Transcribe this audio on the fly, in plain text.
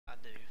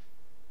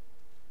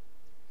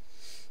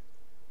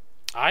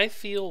I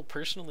feel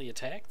personally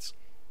attacked.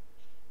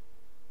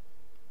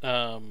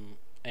 And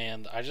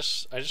I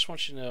just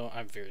want you to know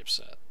I'm very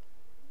upset.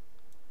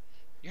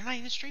 You're not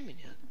even streaming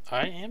yet.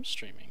 I am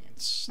streaming.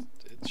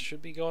 It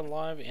should be going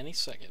live any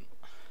second.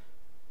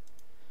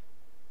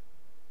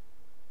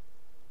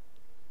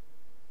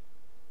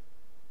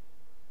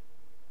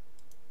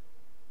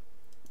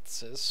 It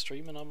says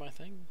streaming on my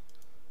thing.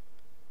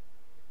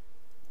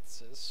 It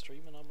says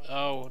streaming on my thing.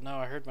 Oh no,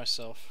 I heard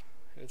myself.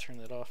 I gotta turn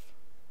that off.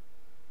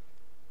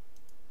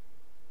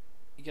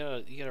 You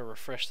gotta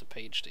refresh the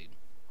page, dude.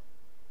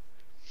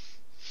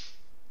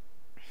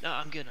 No,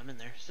 I'm good. I'm in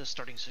there. It's just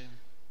starting soon.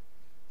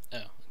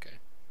 Oh, okay.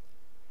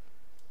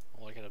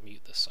 Well, I gotta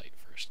mute the site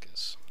first,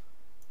 because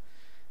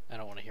I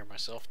don't want to hear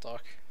myself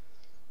talk.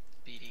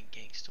 Beating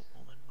Gangsta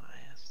woman, my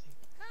ass.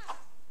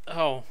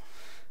 Oh,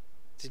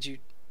 did you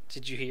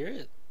hear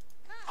it?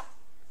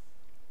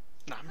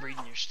 No, I'm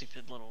reading your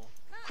stupid little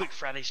quick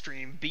Friday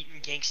stream.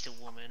 Beating Gangsta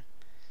woman.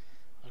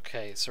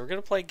 Okay, so we're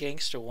gonna play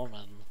Gangsta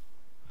Woman.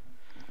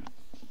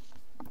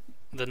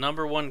 The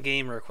 #1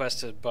 game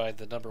requested by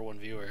the #1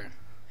 viewer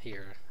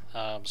here.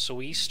 So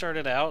we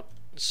started out,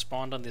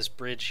 spawned on this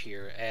bridge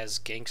here as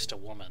Gangsta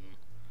Woman.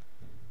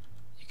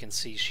 You can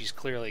see she's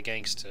clearly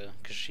gangsta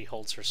because she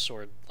holds her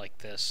sword like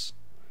this,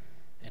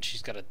 and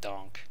she's got a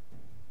donk.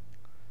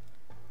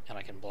 And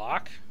I can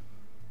block,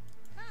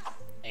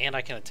 and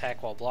I can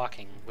attack while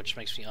blocking, which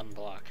makes me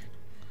unblock.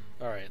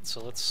 Alright, so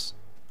let's...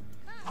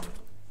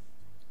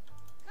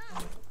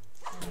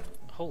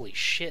 Holy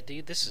shit,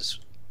 dude, this is...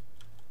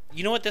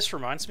 You know what this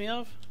reminds me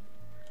of?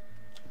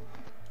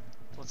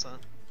 What's that?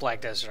 Black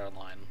Desert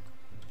Online.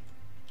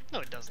 No,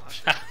 it does not.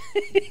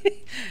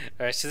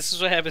 Alright, so this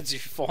is what happens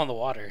if you fall in the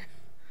water.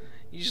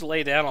 You just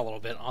lay down a little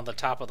bit on the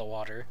top of the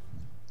water.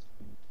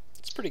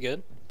 It's pretty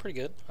good. Pretty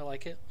good. I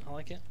like it. I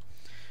like it.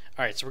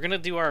 Alright, so we're going to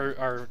do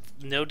our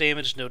no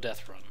damage, no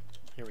death run.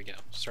 Here we go.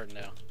 Starting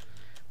now.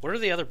 What are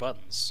the other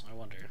buttons? I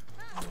wonder.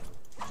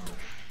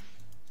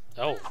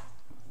 Oh.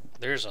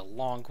 There's a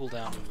long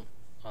cooldown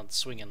on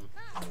swinging.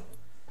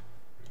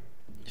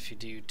 If you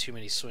do too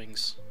many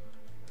swings.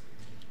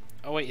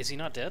 Oh wait, is he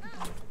not dead?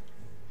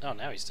 Oh,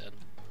 now he's dead.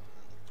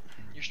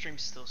 Your stream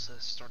still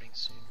says starting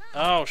soon.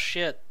 Oh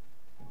shit.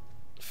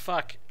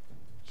 Fuck.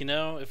 You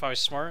know, if I was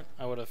smart,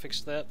 I would have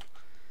fixed that.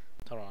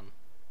 Hold on.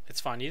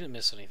 It's fine, you didn't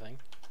miss anything.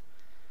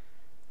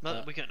 No,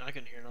 I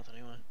couldn't hear nothing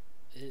anyway.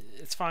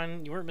 It's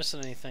fine, you weren't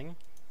missing anything.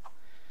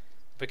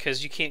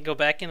 Because you can't go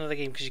back into the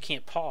game because you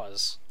can't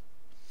pause.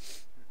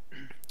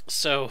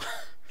 So,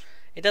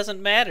 it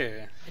doesn't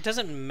matter. It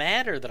doesn't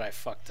matter that I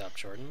fucked up,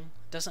 Jordan.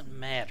 It doesn't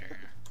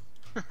matter.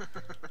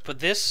 But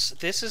this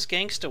is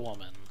Gangsta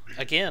Woman.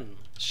 Again,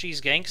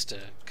 she's gangsta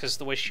because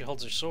the way she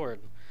holds her sword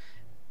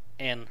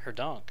and her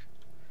donk.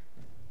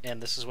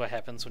 And this is what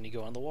happens when you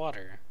go in the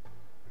water.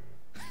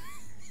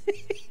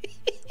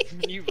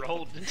 You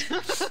rolled.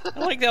 I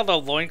like how the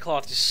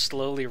loincloth just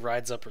slowly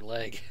rides up her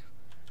leg.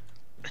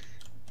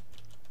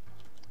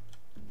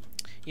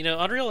 You know,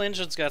 Unreal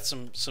Engine's got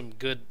some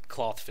good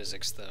cloth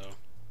physics, though.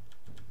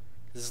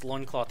 This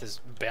loincloth is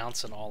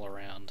bouncing all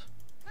around.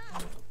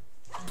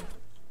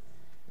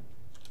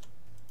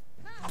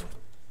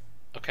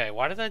 Okay,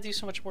 why did I do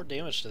so much more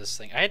damage to this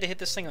thing? I had to hit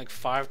this thing like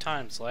 5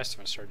 times the last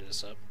time I started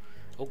this up.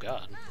 Oh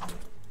god.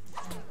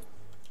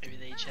 Maybe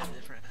they each have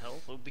different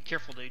health. Well, be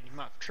careful, dude. You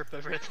might trip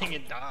over everything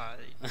and die.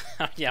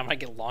 Yeah, I might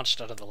get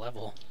launched out of the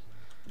level.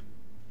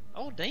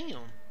 Oh, damn.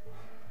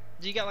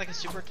 Do you got like a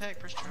super attack?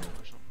 Press triangle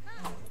or something.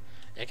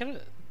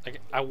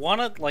 I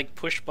want to like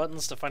push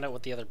buttons to find out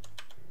what the other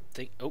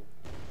thing... Oh.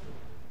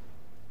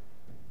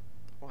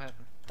 What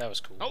happened? That was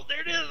cool. Oh,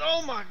 there it is!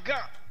 Oh my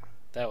god!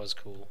 That was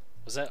cool.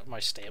 Was that my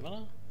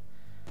stamina?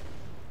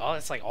 Oh,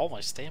 that's like all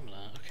my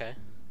stamina. Okay.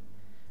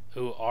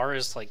 Ooh, R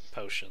is like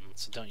potion,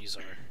 so don't use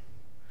R.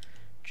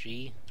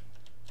 G.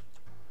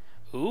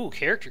 Ooh,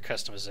 character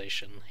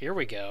customization. Here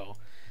we go.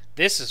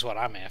 This is what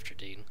I'm after,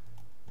 dude.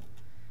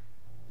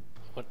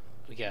 What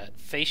we got?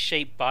 Face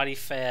shape, body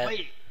fat.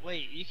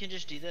 Wait, you can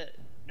just do that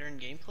during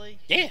gameplay? You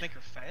Yeah. Just make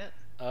her fat?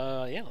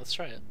 Yeah, let's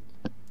try it.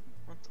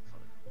 What the fuck?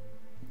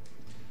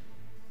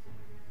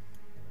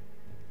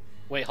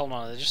 Wait, hold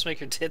on. Did it just make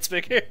your tits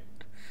bigger?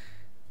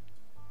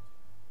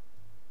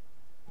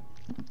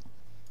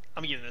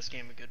 I'm giving this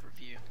game a good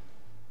review.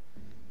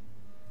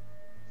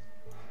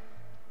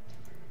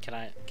 Can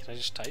I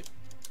just type?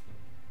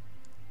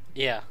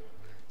 Yeah.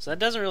 So that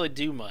doesn't really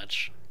do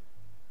much.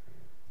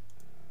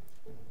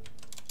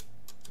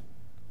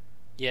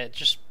 Yeah, it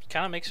just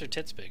kind of makes her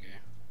tits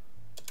bigger.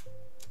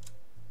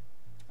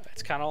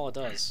 That's kind of all it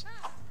does.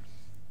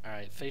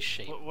 Alright, face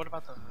shape. What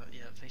about the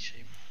face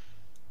shape?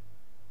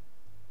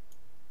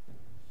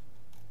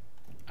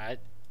 I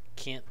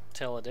can't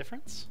tell a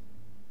difference.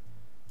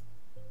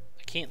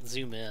 I can't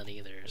zoom in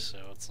either, so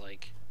it's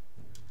like...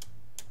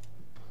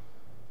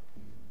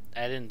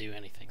 I didn't do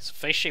anything. So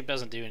face shape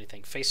doesn't do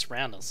anything. Face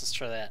roundness, let's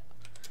try that.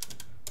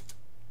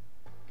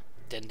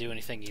 Didn't do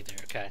anything either,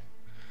 okay.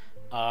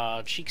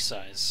 Cheek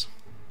size.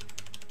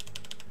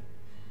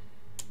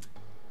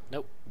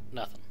 Nope,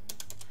 nothing.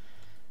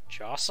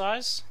 Jaw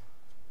size?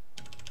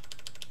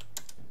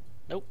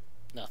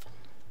 Nothing.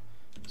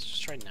 Let's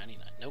just try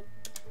 99. Nope.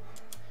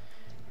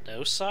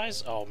 Nose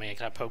size? Oh man,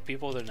 can I poke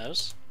people with their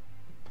nose?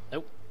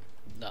 Nope.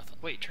 Nothing.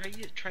 Wait,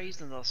 try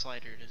using the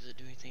slider. Does it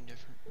do anything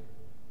different?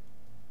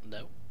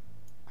 Nope.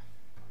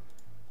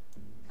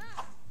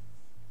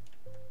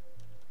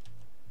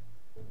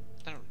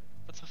 I don't.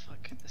 What the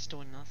fuck? It's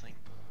doing nothing.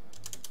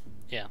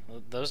 Yeah,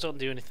 those don't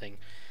do anything.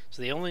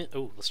 So the only...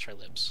 Oh, let's try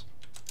lips.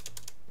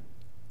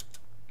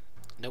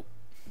 Nope.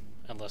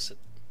 Unless it...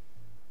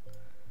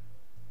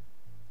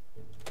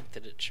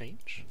 Did it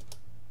change?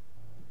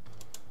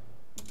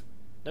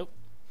 Nope.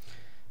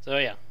 So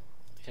yeah.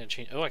 Can I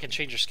change... Oh, I can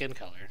change her skin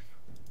color.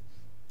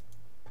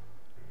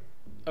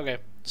 Okay,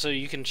 so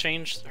you can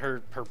change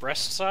her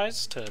breast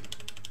size to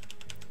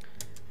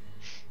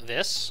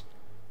this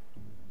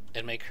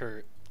and make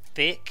her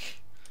thick,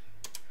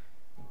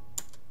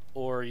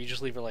 or you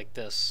just leave her like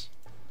this,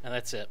 and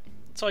that's it.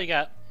 That's all you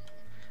got.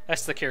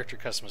 That's the character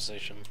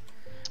customization.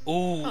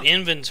 Ooh,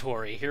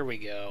 inventory. Here we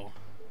go.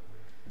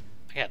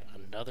 I got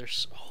another.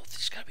 Oh,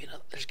 there's gotta be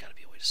another. There's gotta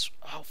be a way to.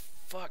 Oh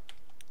fuck.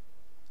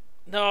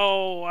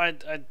 No,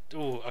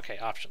 ooh, okay.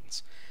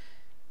 Options.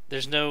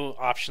 There's no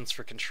options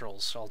for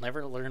controls, so I'll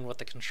never learn what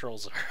the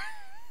controls are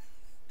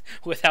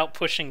without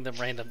pushing them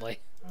randomly.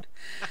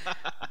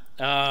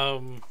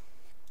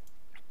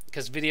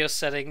 Because video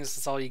settings,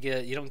 that's all you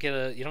get. You don't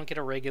get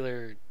a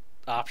regular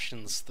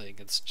options thing.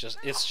 It's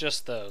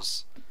just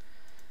those.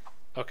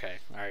 Okay,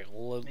 all right.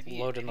 We'll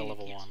load into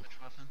level 1.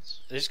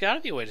 There's got to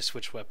be a way to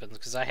switch weapons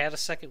because I had a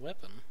second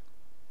weapon.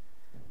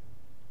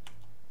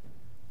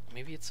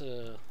 Maybe it's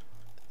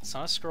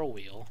not a scroll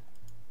wheel.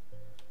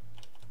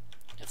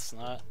 It's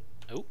not.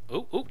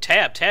 Oh,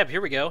 tab.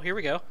 Here we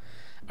go.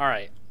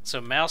 Alright, so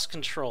mouse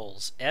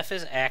controls. F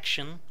is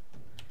action.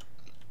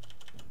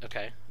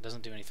 Okay,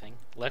 doesn't do anything.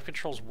 Left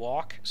controls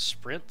walk,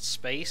 sprint,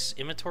 space,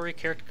 inventory,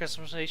 character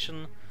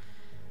customization.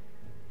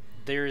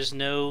 There is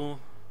no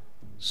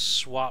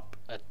swap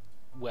a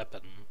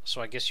weapon,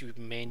 so I guess you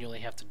manually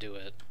have to do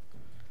it.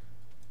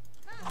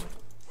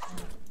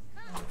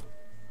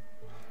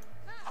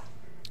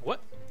 What?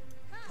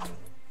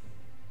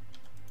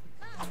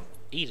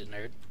 Eat it,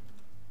 nerd.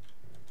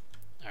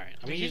 Alright,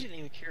 He didn't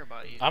even care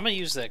about you. I'm gonna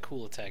use that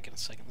cool attack in a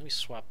second. Let me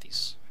swap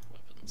these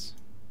weapons.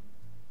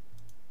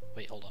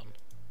 Wait, hold on.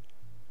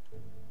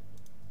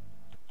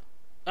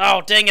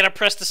 Oh, dang it, I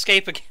pressed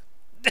escape again.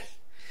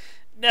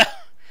 No.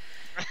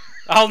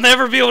 I'll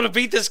never be able to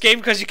beat this game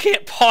because you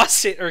can't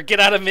pause it or get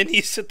out of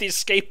menus with the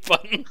escape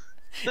button.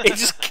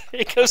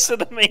 It goes to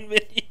the main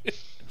menu.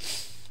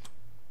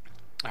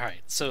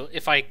 Alright, so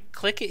if I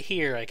click it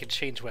here, I can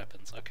change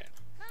weapons. Okay.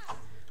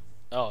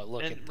 Oh,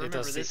 look, and remember,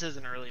 does this is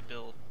an early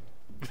build.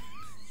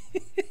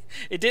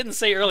 It didn't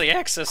say early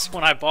access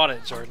when I bought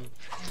it, Jordan.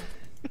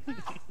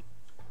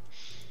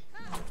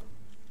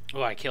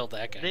 Oh, I killed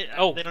that guy.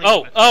 Oh!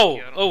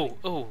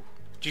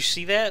 Did you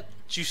see that?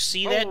 Did you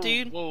see that,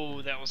 dude?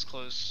 Whoa, that was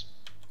close.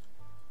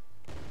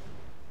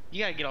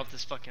 You gotta get off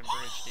this fucking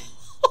bridge, dude.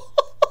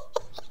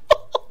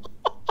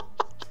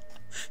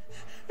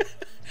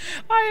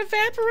 I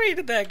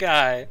evaporated that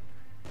guy.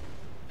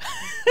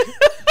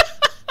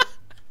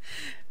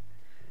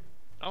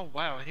 Oh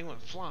wow, he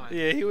went flying.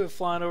 Yeah, he went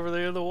flying over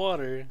there in the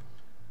water.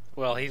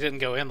 Well, he didn't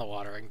go in the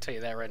water, I can tell you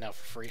that right now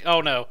for free.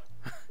 Oh no.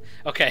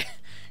 Okay.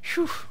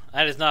 Whew.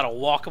 That is not a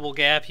walkable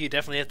gap. You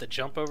definitely have to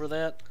jump over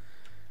that.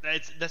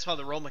 That's why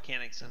the roll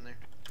mechanic's in there.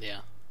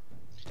 Yeah.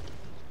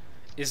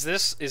 Is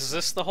this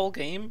the whole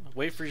game?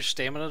 Wait for your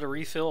stamina to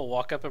refill,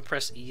 walk up and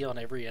press E on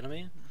every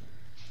enemy?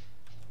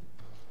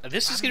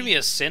 This is going to be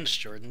a cinch,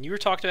 Jordan. You were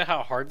talking about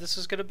how hard this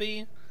is going to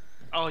be.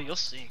 Oh, you'll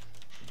see.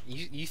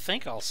 You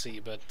think I'll see,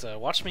 but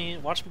watch me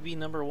be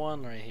number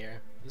 1 right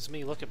here. This is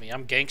me. Look at me.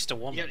 I'm Gangsta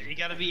Woman. You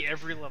gotta be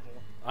every level.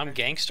 I'm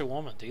Gangsta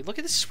Woman, dude. Look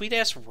at this sweet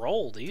ass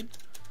roll, dude.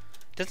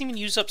 Doesn't even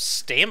use up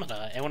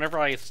stamina, and whenever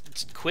I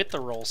quit the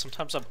roll,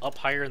 sometimes I'm up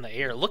higher in the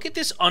air. Look at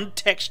this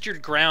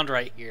untextured ground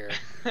right here.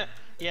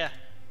 Yeah.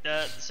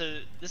 So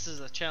this is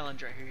a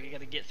challenge right here. You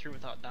gotta get through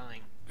without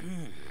dying.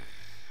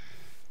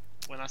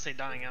 When I say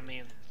dying, I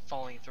mean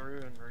falling through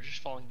or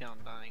just falling down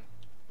and dying.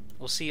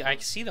 Well, see, I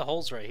see the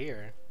holes right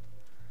here.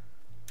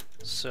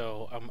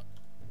 So,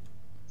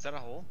 Is that a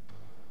hole?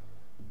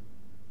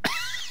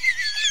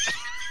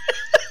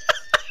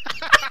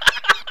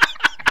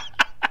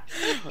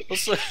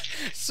 Well,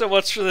 so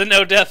much for the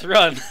no death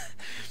run.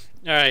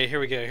 Alright, here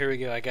we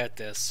go. I got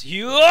this.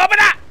 Ooh,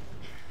 I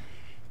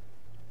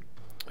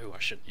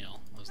shouldn't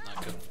yell. That was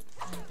not good.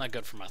 Not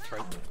good for my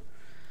throat.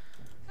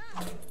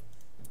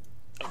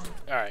 Oh,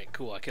 alright,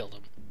 cool. I killed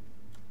him.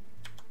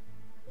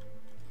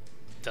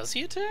 Does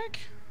he attack?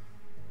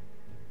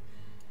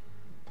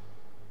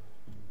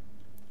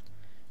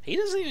 He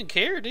doesn't even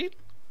care, dude.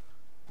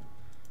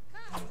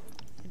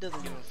 He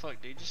doesn't give a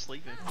fuck, dude. Just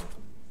leave him.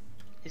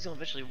 He's gonna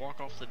eventually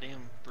walk off the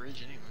damn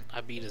bridge anyway.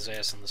 I beat his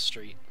ass in the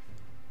street.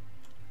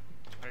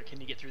 Alright,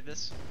 can you get through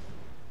this?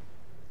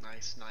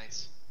 Nice,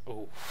 nice.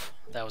 Oh,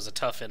 that was a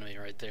tough enemy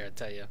right there, I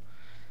tell you.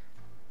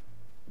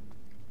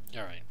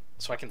 Alright,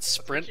 so I can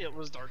sprint. It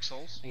was Dark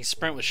Souls. I can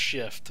sprint with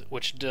shift,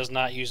 which does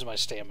not use my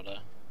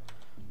stamina.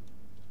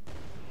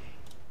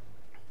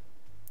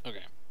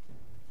 Okay.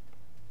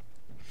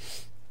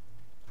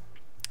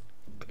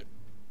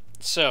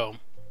 So,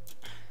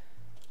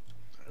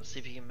 Let's see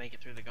if he can make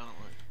it through the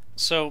gauntlet.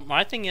 so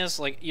my thing is,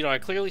 like, you know, I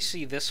clearly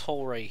see this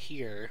hole right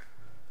here.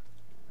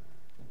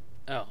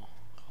 Oh,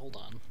 hold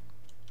on.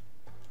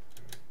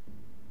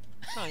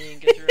 No, you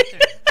didn't get through right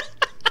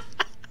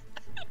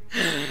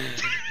there.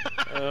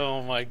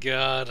 Oh my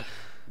god.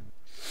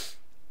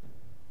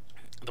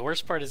 The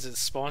worst part is it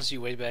spawns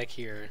you way back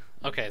here.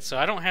 Okay, so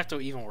I don't have to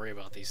even worry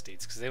about these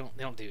dudes because they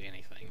don't do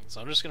anything. So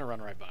I'm just gonna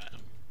run right by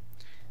them.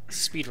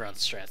 Speedrun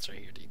strats right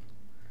here, dude.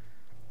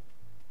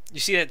 You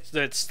see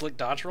that slick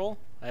dodge roll?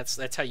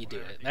 That's how you do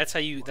it. That's how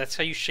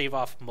you shave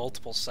off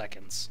multiple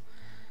seconds.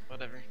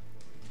 Whatever.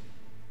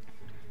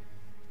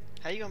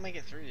 How you gonna make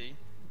it through, dude?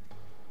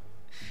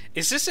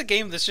 Is this a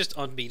game that's just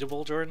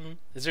unbeatable, Jordan?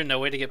 Is there no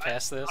way to get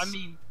past this? I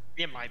mean,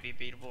 it might be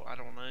beatable. I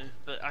don't know,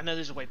 but I know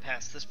there's a way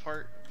past this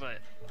part, but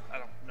I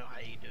don't know how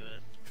you do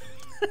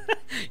it.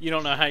 You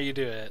don't know how you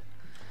do it.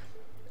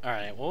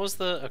 Alright, what was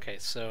the... Okay,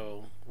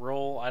 so...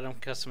 Roll, item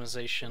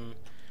customization...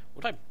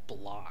 What did I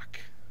block?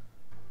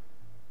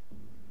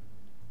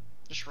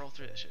 Just roll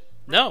through that shit.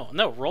 No,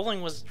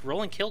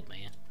 rolling killed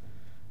me.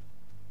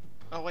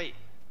 Oh wait,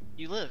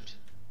 you lived.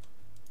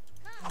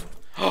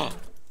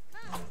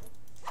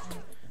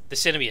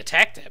 This enemy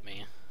attacked at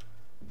me.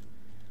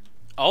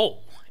 Oh,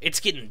 it's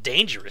getting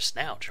dangerous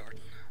now, Jordan.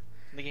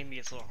 The game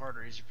gets a little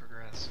harder as you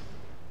progress.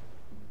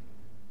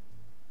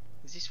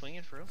 Is he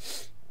swinging for real?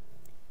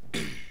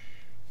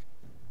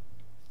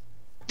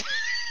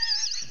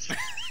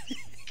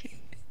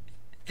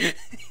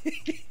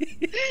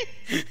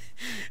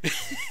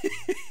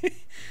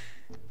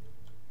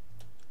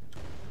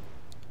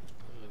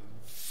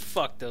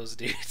 Fuck those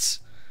dudes.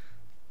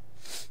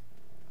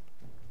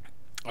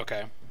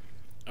 Okay.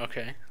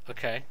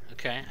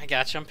 I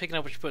got you. I'm picking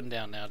up what you're putting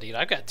down now, dude.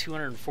 I've got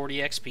 240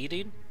 XP,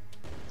 dude.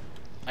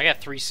 I got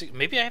 3...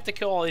 Maybe I have to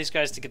kill all these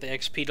guys to get the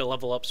XP to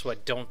level up so I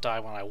don't die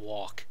when I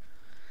walk.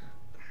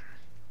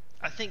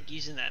 I think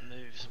using that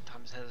move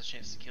sometimes has a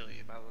chance to kill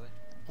you, by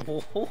the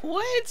way.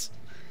 What?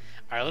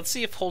 Alright, let's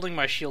see if holding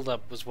my shield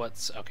up was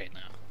what's... Okay,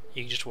 no.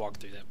 You can just walk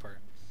through that part.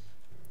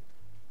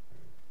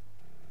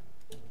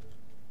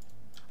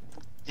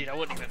 Dude, I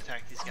wouldn't even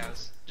attack these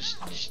guys.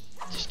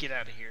 Just get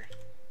out of here.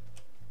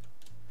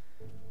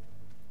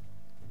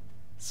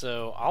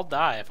 So, I'll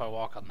die if I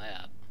walk on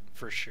that.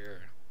 For sure.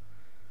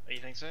 Oh, you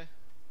think so?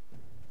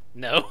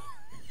 No.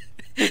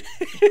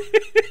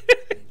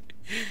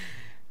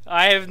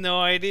 I have no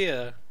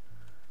idea.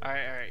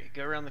 Alright.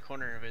 Go around the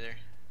corner over there.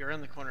 Go around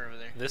the corner over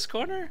there. This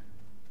corner?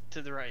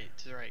 To the right.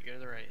 Go to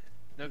the right.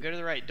 No, go to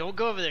the right. Don't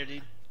go over there,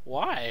 dude.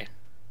 Why?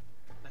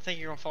 I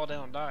think you're gonna fall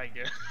down and die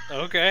again.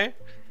 Okay.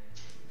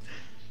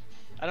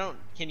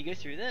 Can you go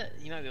through that?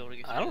 You might be able to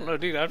go through I don't know,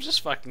 dude. I'm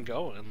just fucking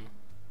going.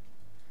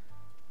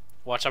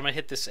 Watch, I'm gonna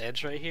hit this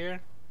edge right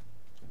here.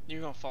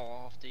 You're gonna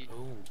fall off, dude.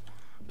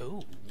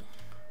 Ooh.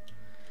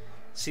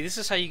 See, this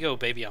is how you go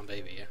baby on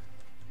baby.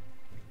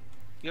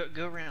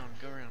 Go around.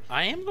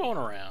 I am going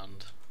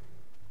around.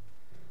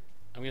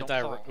 I'm gonna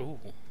die. Ooh.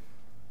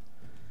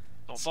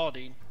 Don't fall,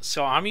 dude.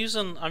 So I'm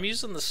using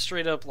the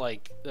straight up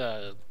like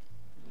ooh,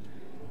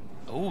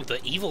 the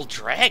evil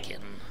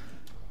dragon.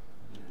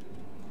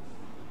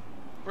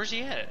 Where's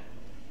he at?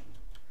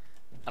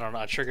 I don't know,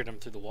 I triggered him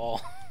through the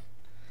wall.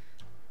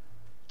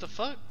 The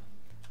fuck?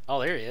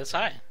 Oh, there he is.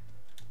 Hi.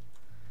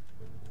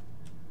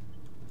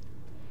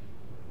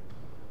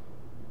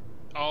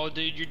 Oh,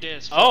 dude, you're dead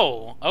as fuck.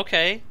 Oh,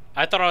 okay.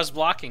 I thought I was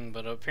blocking,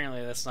 but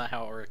apparently that's not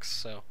how it works,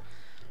 so.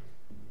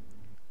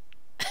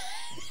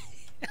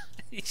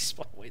 He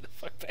spawned way the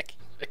fuck back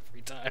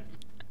every time.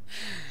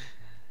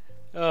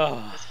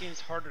 Oh. This game's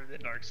harder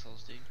than Dark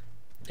Souls, dude.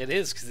 It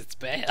is, because it's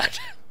bad.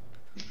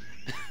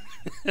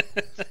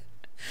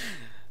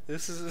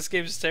 This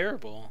game's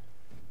terrible.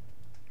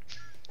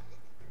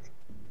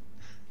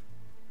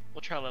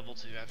 We'll try level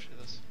 2 after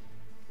this.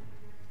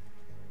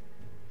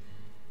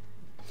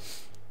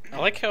 I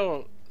like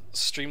how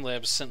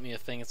Streamlabs sent me a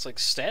thing. It's like,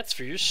 stats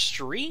for your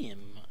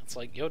stream. It's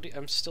like, yo, dude,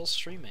 I'm still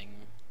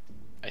streaming.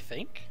 I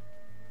think?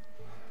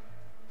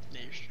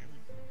 Yeah, you're streaming.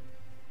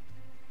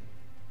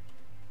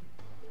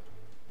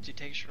 Dude,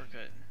 take a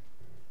shortcut.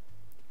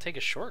 Take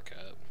a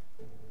shortcut?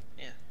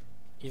 Yeah.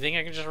 You think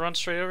I can just run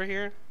straight over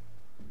here?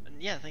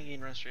 Yeah, I think you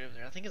can run straight over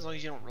there. I think as long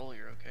as you don't roll,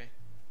 you're okay.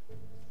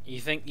 You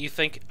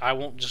think I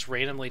won't just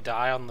randomly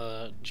die on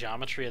the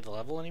geometry of the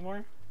level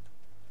anymore?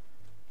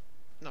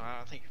 No,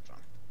 I think you're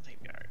fine. I think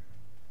you'll be alright.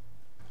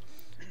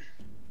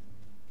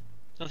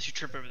 Unless you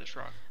trip over this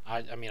rock.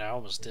 I mean, I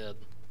almost did.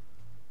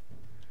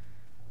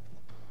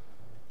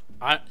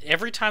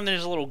 Every time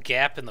there's a little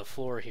gap in the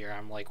floor here,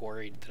 I'm like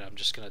worried that I'm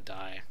just gonna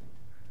die.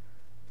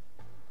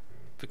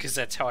 Because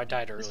that's how I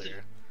died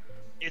earlier.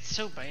 It's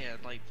so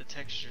bad, like the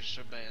texture's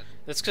so bad.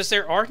 That's because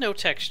there are no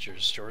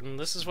textures, Jordan.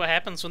 This is what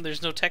happens when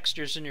there's no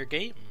textures in your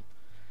game.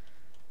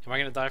 Am I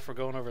gonna die for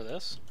going over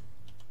this?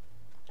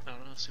 I don't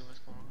know, see what's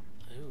going on.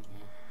 Ooh.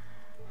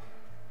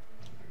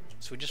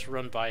 So we just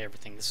run by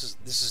everything. This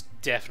is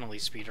definitely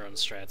speedrun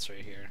strats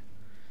right here.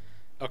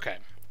 Okay.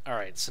 All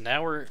right, so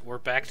now we're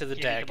back to the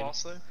Can you beat the dragon.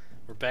 boss though?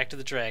 We're back to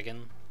the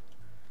dragon.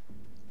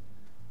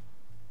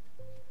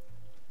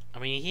 I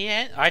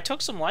mean, I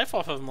took some life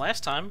off of him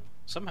last time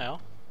somehow.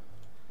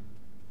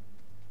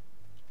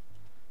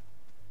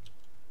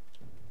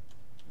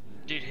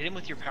 Dude, hit him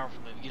with your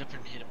powerful move. Get up there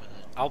and hit him with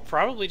it. I'll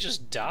probably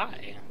just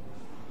die.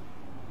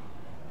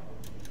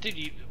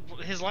 Dude,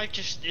 his life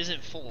just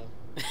isn't full.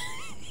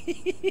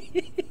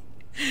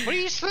 What are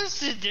you supposed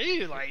to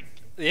do? Like,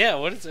 yeah,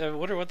 I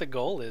wonder what the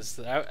goal is.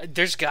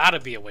 There's got to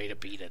be a way to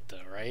beat it,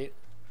 though, right?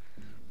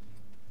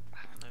 I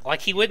don't know.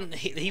 Like he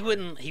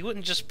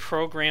wouldn't just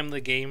program the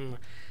game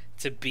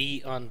to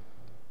be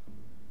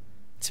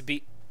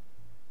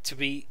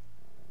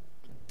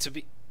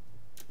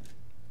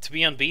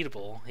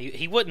unbeatable.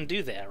 He wouldn't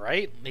do that,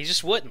 right? He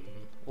just wouldn't.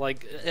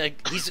 Like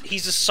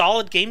he's a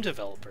solid game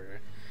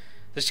developer.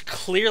 There's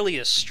clearly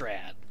a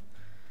strat.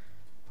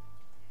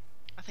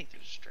 I think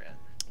there's a strat.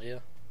 Yeah.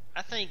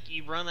 I think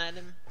you run at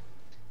him,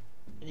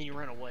 and then you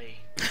run away.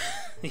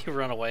 You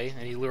run away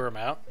and you lure him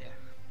out. Yeah.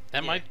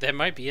 That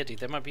might be it, dude.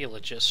 That might be a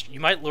legit. You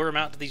might lure him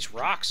out to these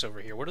rocks over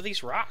here. What are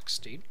these rocks,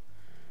 dude?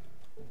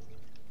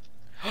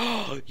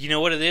 You know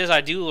what it is?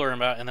 I do lure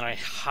him out, and then I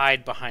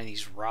hide behind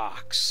these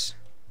rocks.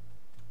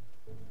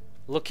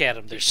 Look at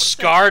them. They're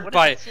scarred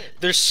by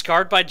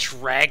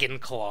dragon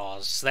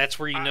claws. That's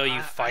where you know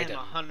you fight him.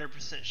 I'm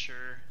 100% sure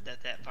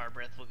that fire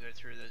breath will go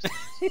through those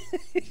things.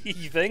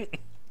 You think?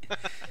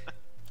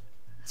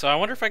 So I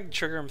wonder if I can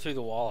trigger him through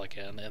the wall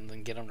again and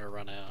then get him to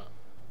run out.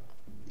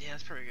 Yeah,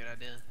 that's probably a good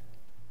idea.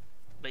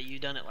 But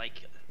you've done it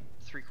like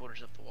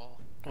 3/4 up the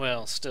wall.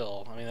 Well,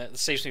 still, I mean that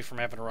saves me from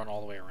having to run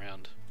all the way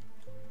around.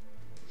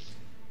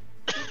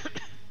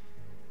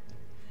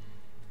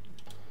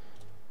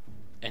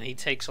 And he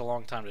takes a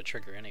long time to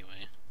trigger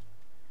anyway.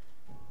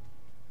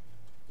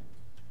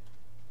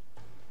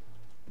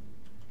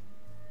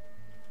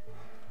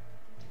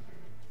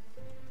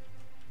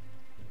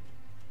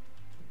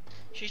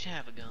 She should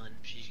have a gun.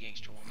 She's a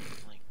gangster woman.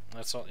 Like,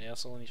 That's all. Yeah,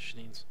 that's all she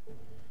needs.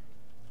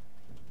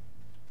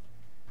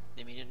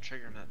 I mean, you didn't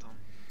trigger him that time.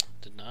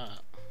 Did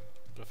not.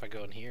 But if I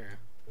go in here,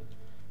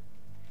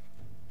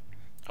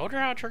 I wonder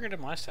how I triggered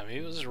him last time.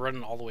 Maybe it was just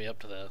running all the way up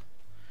to the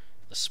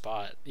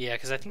spot. Yeah,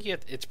 because I think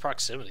it's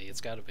proximity.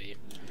 It's got to be.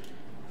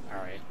 All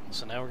right.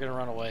 So now we're gonna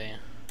run away.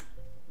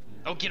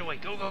 Oh, get away!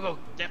 Go, go, go!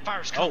 That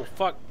fire's coming! Oh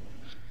fuck!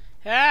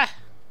 Ah!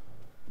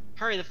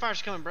 Hurry! The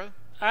fire's coming, bro!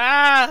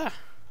 Ah!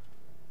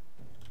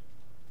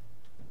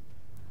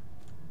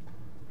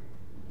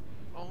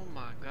 Oh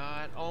my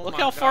god! Oh Look my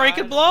how god. far he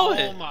can blow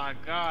it! Oh my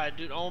god,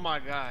 dude! Oh my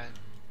god!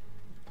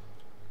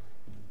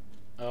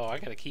 Oh, I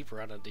gotta keep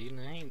running,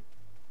 dude.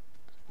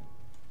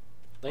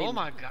 Oh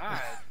my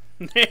god!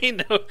 There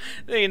ain't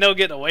no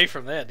getting away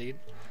from that, dude.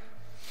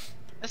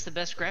 That's the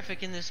best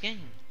graphic in this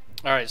game.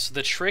 All right, so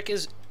the trick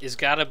is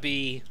gotta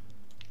be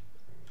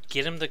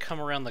get him to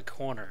come around the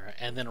corner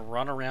and then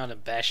run around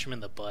and bash him in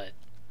the butt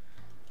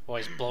while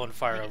he's blowing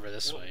fire over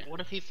this way.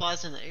 What if he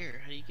flies in the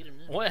air? How do you get him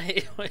in? What?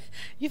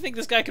 You think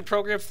this guy could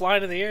program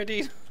flying in the air,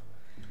 dude?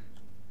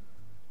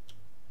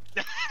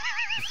 You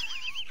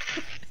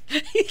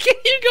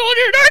can't go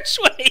under an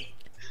archway.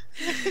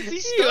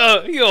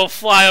 You gonna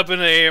fly up in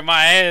the air,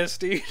 my ass,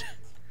 dude.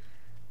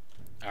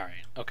 All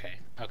right, okay,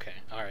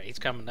 all right. He's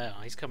coming now.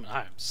 He's coming.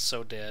 I'm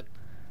so dead.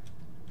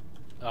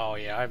 Oh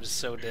yeah, I'm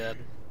so dead.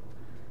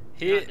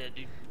 You're not dead,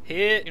 dude.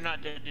 Hit. You're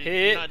not dead, dude.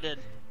 Hit. You're not dead.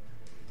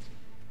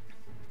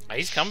 Oh,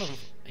 he's coming.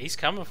 He's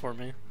coming for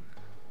me.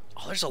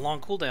 Oh, there's a long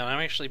cooldown.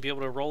 I'm actually be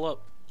able to roll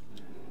up.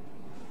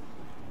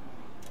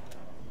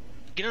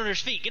 Get under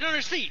his feet. Get under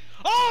his feet.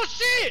 Oh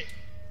shit!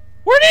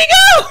 Where'd he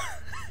go?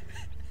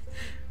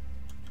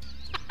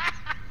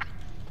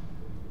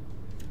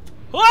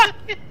 What?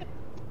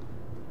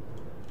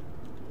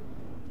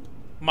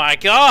 My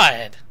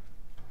god!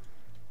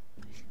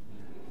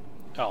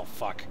 Oh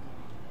fuck!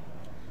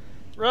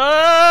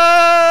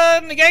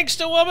 Run,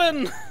 gangsta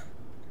woman!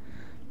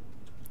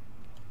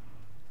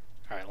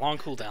 All right, long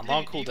cooldown,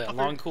 long cooldown,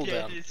 long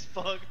cooldown,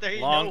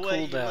 long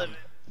cooldown.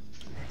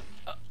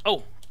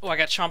 Oh, I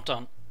got chomped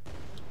on.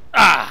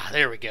 Ah,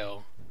 there we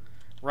go.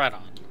 Right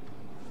on.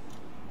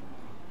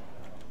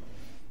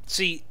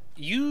 See,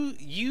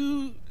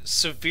 you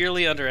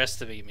severely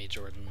underestimate me,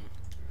 Jordan.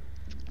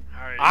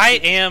 Right, I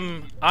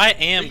am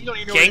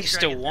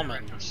gangsta right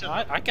woman. there.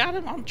 I got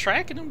him. I'm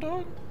tracking him,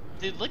 dog.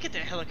 Dude, look at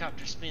that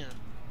helicopter spin.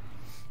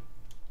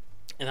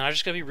 And I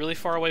just gotta be really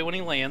far away when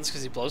he lands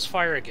because he blows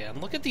fire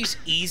again. Look at these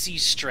easy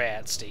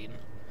strats, dude.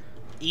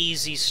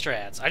 Easy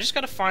strats. I just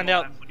gotta find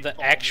out the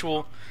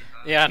actual.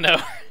 Yeah, I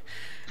know.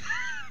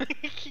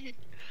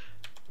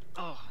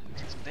 Oh, you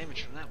took some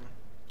damage from that one.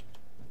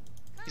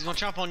 He's gonna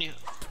chomp on you.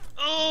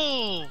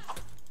 Oh!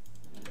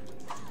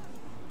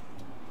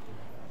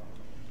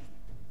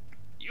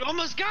 You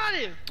almost got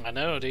him! I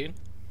know, dude.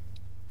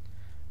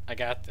 I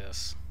got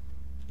this.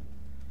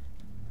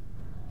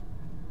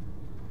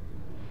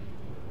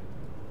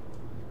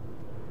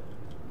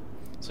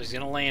 So he's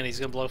gonna land, he's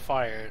gonna blow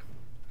fire.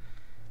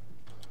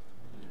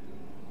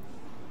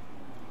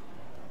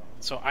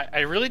 So I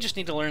really just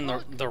need to learn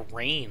the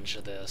range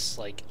of this.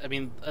 Like, I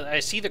mean, I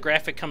see the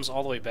graphic comes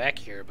all the way back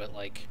here, but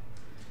like...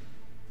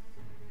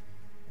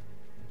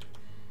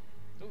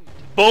 Ooh,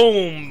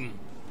 Boom!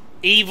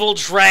 Evil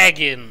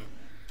dragon!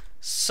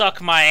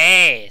 Suck my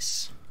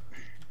ass!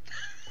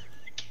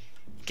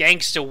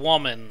 Gangsta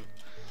woman.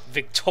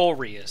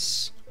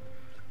 Victorious.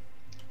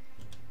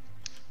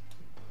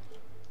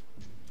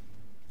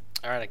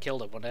 Alright, I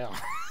killed it. One down.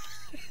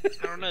 I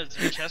don't know. Is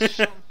there a chest or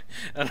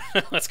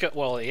something? Let's go.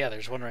 Well, yeah,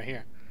 there's one right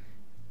here.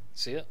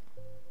 See it?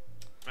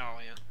 Oh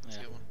yeah, that's a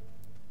good one.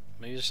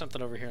 Maybe there's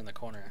something over here in the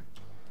corner.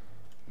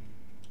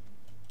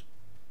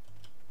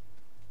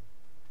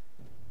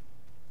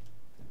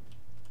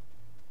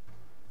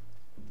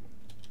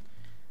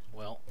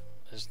 Well,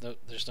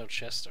 there's no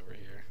chest over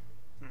here.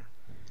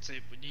 So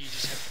you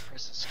just have to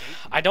press escape?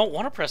 I don't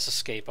want to press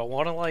escape. I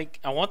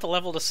want the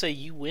level to say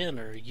you win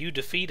or you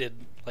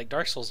defeated, like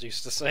Dark Souls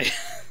used to say.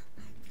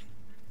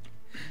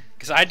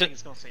 Because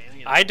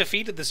I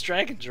defeated this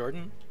dragon,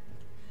 Jordan.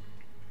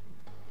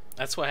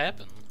 That's what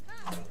happened.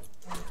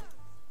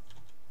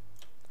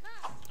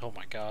 Oh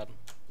my god.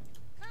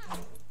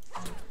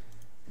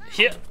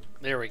 Yeah,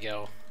 there we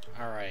go.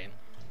 Alright.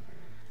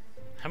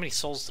 How many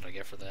souls did I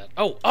get for that?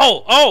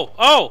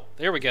 Oh!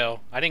 There we go.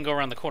 I didn't go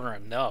around the corner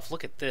enough.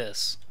 Look at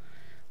this.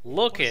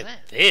 Look at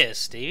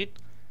this, dude.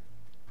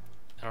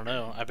 I don't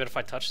know. I bet if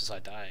I touch this, I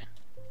die.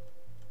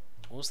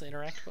 What was the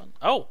interact button?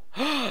 Oh!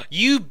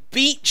 You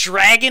beat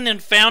Dragon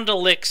and found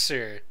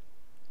Elixir.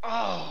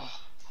 Oh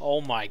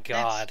my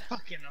god.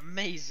 That's fucking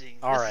amazing.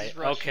 Alright,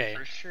 okay.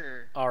 For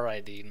sure.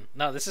 Alright, dude.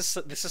 No, this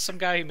is some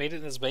guy who made it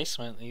in his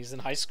basement. He's in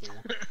high school.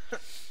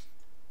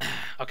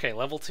 Okay,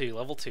 level 2,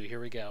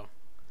 here we go.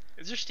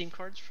 Is there Steam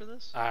cards for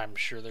this? I'm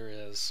sure there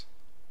is.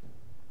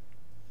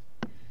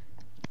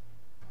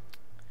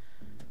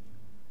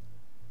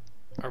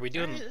 Are we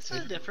doing? This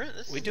is different.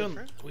 We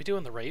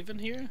doing the Raven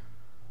here?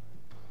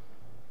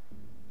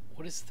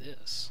 What is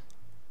this?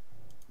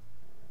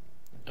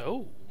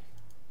 Oh.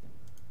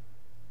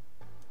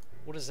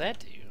 What does that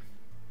do?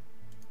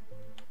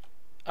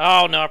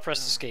 Oh no! I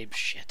pressed escape.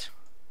 Shit.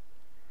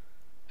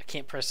 I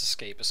can't press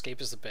escape.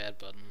 Escape is the bad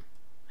button.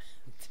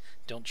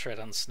 Don't tread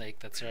on snake.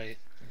 That's right.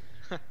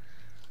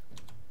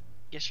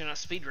 Guess you're not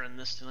speedrunning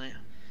this tonight.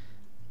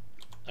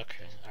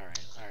 Okay. All right.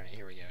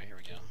 Here we go.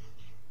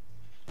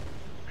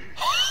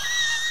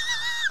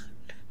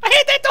 I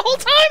had that the whole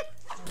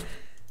time.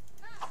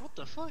 What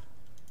the fuck?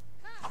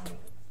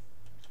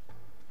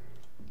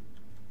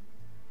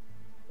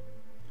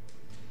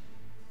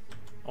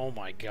 Oh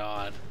my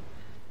god.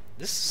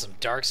 This is some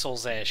Dark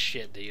Souls ass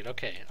shit, dude.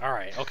 Okay,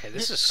 alright, okay,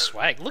 this is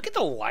swag. Look at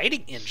the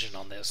lighting engine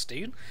on this,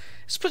 dude.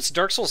 This puts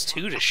Dark Souls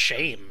 2 to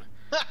shame.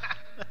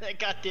 That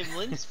goddamn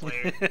lens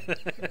flare.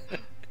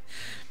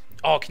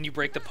 Oh, can you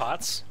break the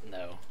pots?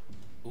 No.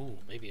 Ooh,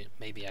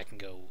 maybe I can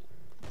go...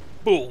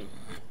 Boom!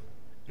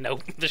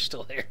 Nope, they're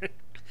still there.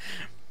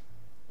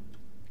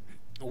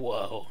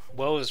 Whoa.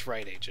 Whoa is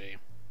right, AJ.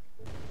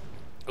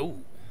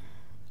 Ooh.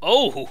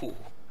 Oh!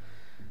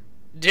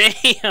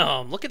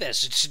 Damn! Look at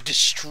this. It's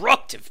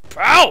destructive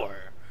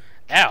power!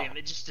 Ow. Damn,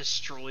 it just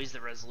destroys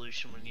the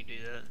resolution when you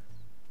do that.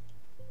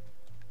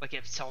 Like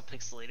it's all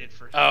pixelated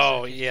for a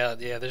few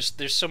seconds. Yeah.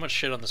 There's so much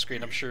shit on the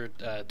screen. I'm sure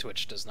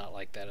Twitch does not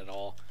like that at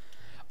all.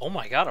 Oh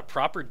my god, a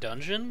proper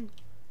dungeon?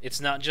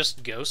 It's not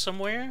just go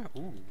somewhere?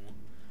 Ooh.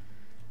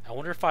 I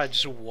wonder if I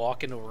just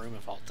walk into a room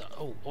if I'll...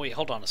 Oh, wait,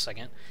 hold on a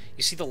second.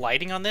 You see the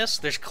lighting on this?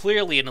 There's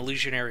clearly an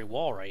illusionary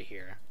wall right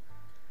here.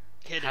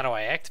 How do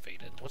I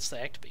activate it? What's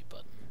the activate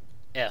button?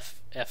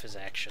 F. F is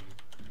action.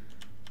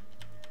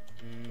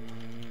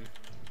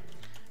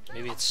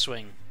 Maybe it's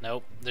swing.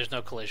 Nope, there's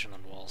no collision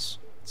on walls.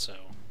 So...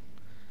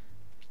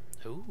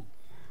 Ooh.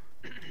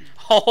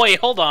 Oh, wait,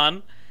 hold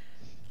on.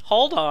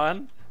 Hold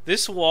on.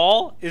 This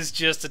wall is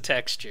just a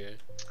texture.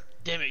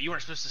 Damn it, you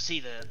weren't supposed to see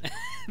that.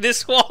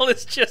 This wall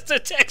is just a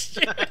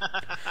texture.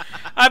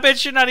 I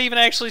bet you're not even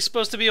actually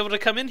supposed to be able to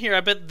come in here.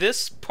 I bet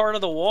this part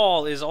of the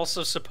wall is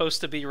also supposed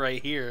to be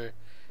right here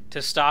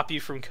to stop you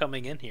from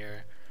coming in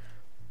here.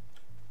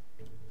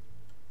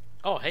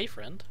 Oh, hey,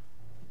 friend.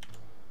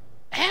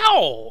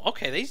 Ow!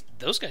 Okay,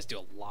 those guys do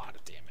a lot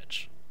of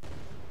damage.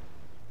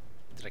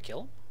 Did I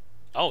kill him?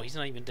 Oh, he's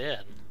not even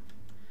dead.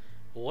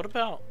 Well, what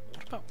about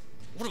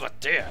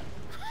that?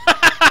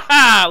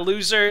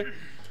 Loser!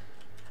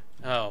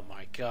 Oh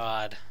my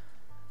god.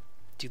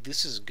 Dude,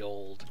 this is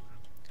gold.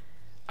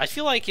 I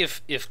feel like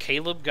if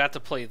Caleb got to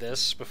play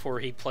this before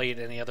he played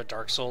any other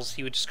Dark Souls,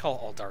 he would just call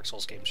all Dark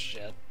Souls games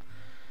shit.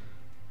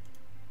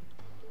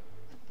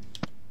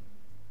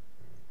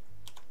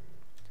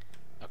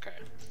 Okay.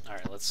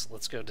 Alright,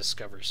 let's go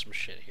discover some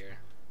shit here.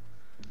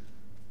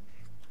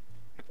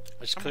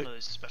 I'm one of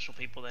those special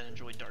people that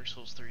enjoy Dark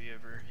Souls 3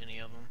 over any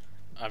of them.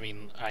 I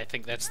mean, I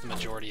think that's the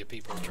majority of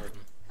people, Jordan.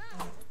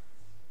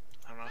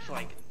 I don't know, I feel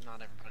like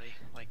not everybody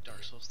like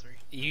Dark Souls 3.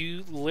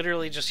 You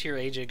literally just hear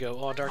AJ go,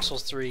 "Oh, Dark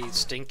Souls 3,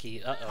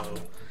 stinky,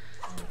 uh-oh."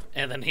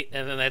 And then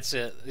that's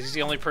it. He's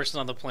the only person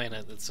on the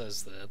planet that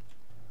says that.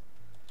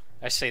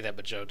 I say that,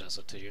 but Joe does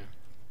it to you.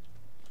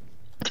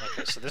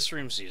 Okay, so this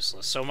room's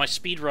useless. So my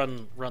speed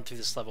run through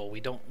this level, we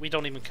don't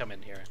even come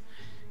in here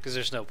because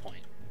there's no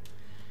point.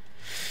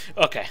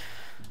 Okay.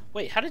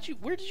 Wait,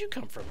 where did you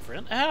come from,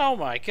 friend? Oh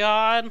my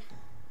god. I'm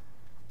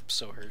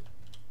so hurt.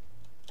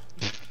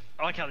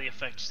 I like how the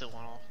effect still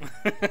went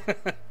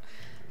off.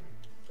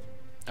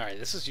 Alright,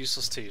 this is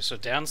useless too. So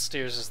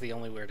downstairs is the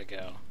only where to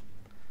go.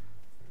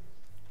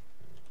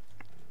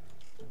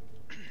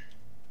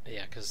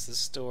 Yeah, because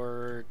this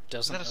door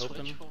doesn't was that a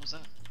open. Switch? What was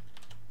that?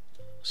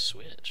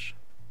 Switch.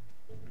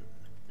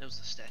 It was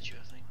the statue,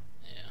 I think.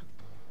 Yeah.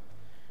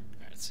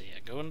 Alright, so yeah,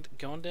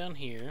 going down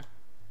here.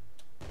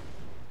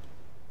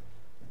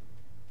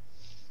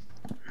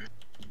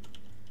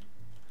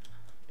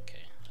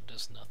 Okay, that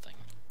does nothing.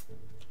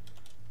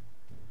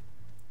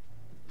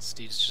 This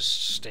dude's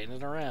just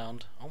standing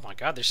around. Oh my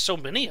god, there's so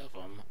many of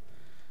them.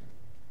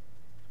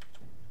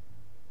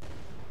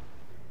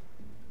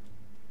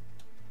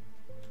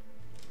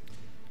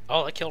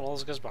 Oh, that killed all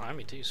those guys behind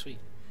me too, sweet.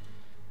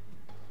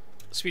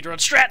 Speedrun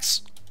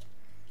strats!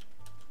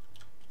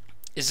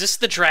 Is this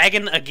the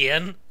dragon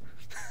again?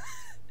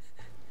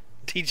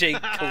 DJ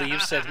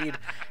Khalif said he'd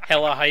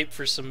hella hype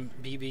for some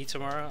BB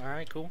tomorrow.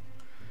 Alright, cool.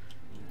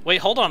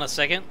 Wait, hold on a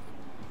second.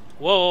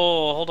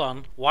 Whoa, hold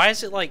on. Why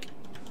is it like...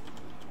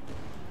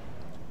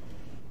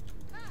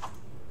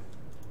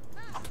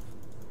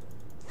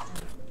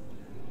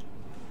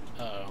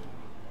 Uh-oh.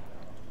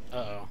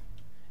 Uh-oh.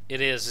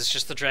 It is. It's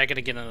just the dragon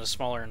again in a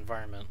smaller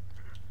environment.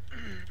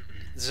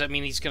 Does that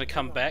mean he's gonna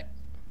come back?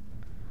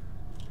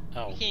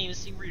 Oh. You can't even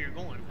see where you're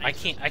going. I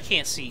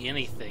can't see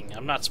anything.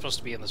 I'm not supposed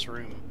to be in this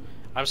room.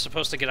 I was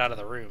supposed to get out of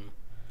the room.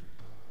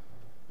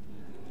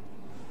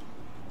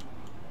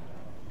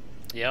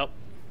 Yep.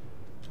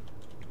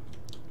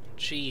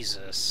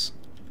 Jesus.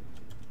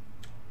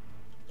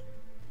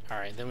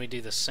 Alright, then we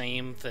do the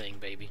same thing,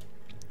 baby.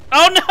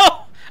 Oh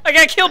no! I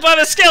got killed by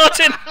the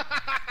skeleton!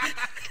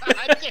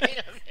 God damn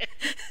it.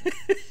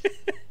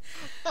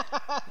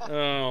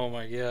 Oh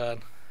my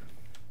god.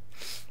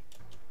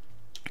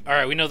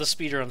 Alright, we know the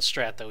speedrun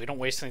strat though. We don't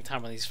waste any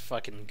time on these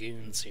fucking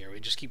goons here. We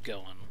just keep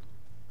going.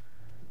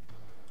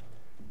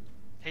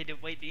 Hey,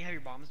 wait, do you have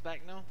your bombs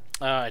back now?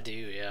 I do,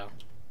 yeah. I'm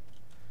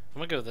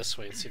gonna go this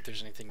way and see if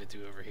there's anything to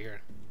do over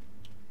here.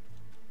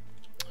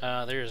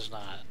 There is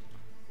not.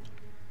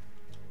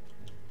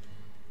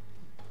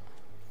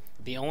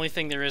 The only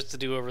thing there is to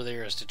do over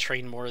there is to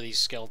train more of these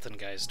skeleton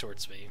guys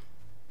towards me.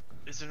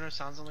 Is there no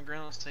signs on the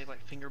ground that say,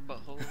 like, finger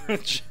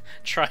butthole?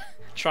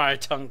 try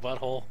tongue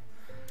butthole.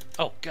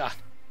 Oh, God.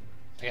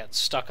 I got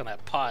stuck on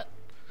that pot.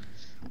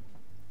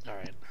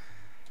 Alright.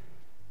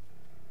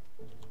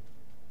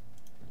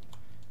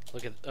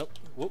 Look at... Oh,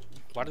 whoop.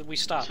 Why did we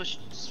stop? Switch.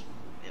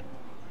 Yep.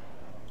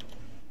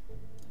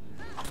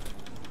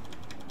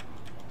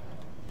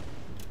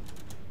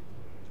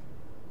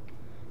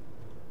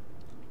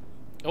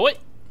 Oh, wait!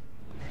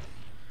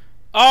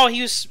 Oh,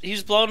 he was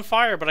blowing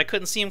fire, but I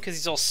couldn't see him because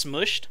he's all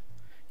smushed.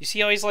 You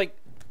see how he's like...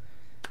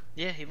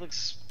 Yeah, he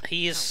looks...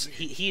 He is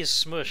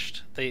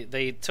smushed.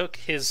 They took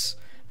his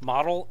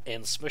model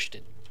and smushed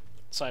it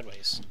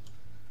sideways.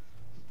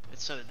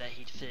 It's so that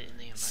he'd fit in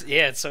the environment.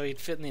 Yeah, so he'd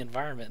fit in the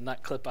environment and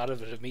not clip out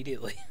of it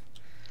immediately.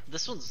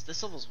 This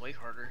level's way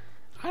harder.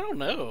 I don't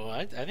know.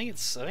 I think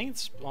it's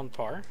on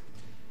par.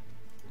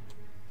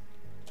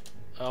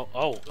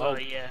 Oh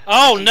yeah.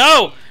 Oh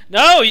no!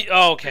 No!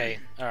 Oh, okay.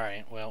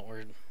 Alright, well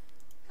we're...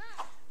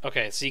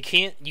 Okay, so you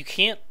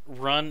can't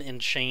run and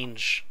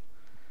change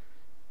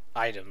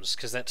items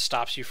because that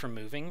stops you from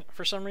moving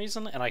for some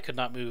reason, and I could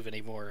not move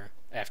anymore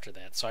after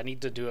that, so I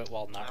need to do it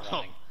while not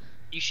running.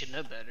 You should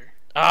know better.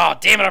 Oh,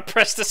 damn it, I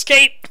pressed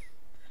escape!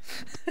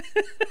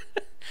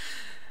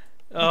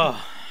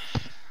 Oh,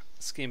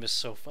 this game is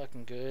so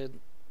fucking good.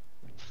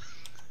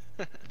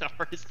 The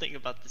hardest thing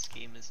about this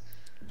game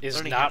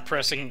is not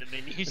pressing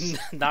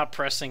not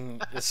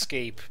pressing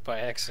escape by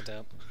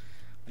accident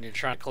when you're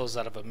trying to close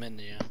out of a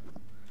menu.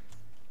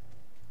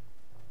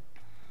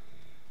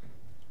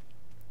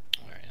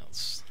 Alright,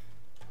 let's...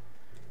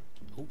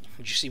 Oh,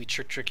 did you see me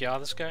trick you out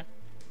of this guy?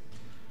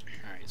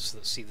 Alright, so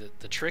let's see,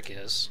 the trick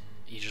is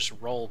you just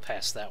roll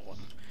past that one.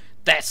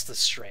 That's the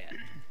strat.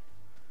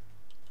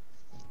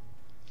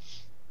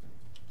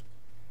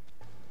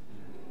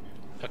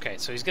 Okay,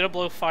 so he's gonna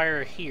blow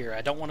fire here.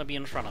 I don't want to be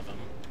in front of him.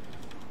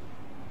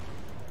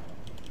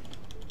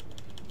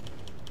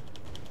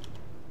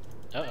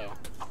 Uh-oh.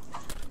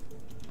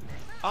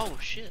 Oh,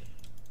 shit.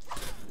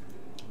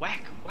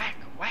 Whack, whack,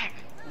 whack,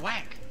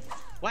 whack.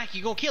 Whack,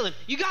 you gonna kill him.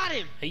 You got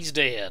him! He's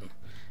dead.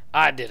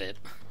 I did it.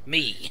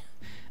 Me.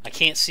 I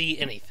can't see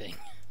anything.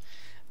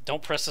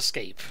 Don't press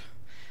escape.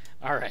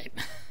 Alright.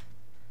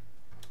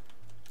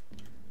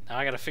 Now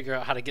I gotta figure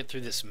out how to get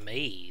through this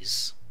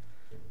maze.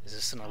 Is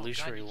this an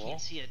illusory wall? I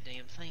can't see a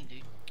damn thing,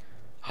 dude.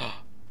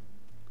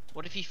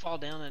 What if you fall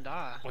down and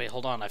die? Wait,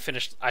 hold on. I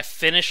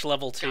finished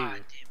level 2. God damn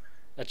it.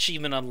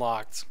 Achievement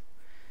unlocked.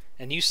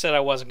 And you said I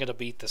wasn't gonna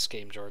beat this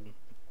game, Jordan.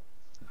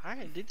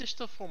 Alright, dude, there's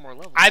still 4 more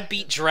levels. I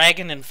beat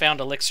Dragon and found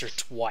Elixir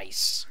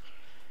twice.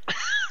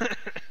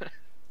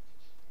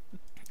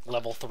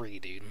 Level 3,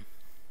 dude.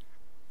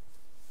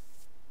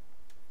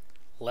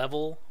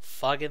 Level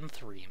fucking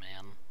 3,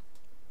 man.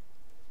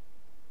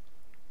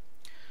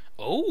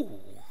 Oh,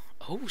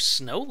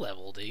 snow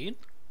level, dude.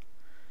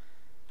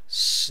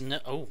 Snow.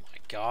 Oh my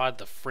god,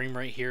 the frame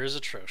rate here is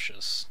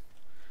atrocious.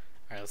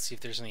 All right, let's see if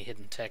there's any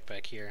hidden tech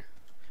back here.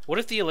 What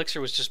if the elixir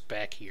was just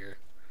back here?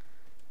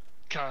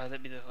 God,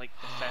 that'd be the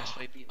fast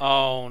way to beat it.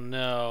 Oh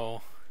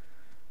no.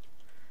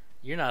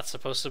 You're not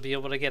supposed to be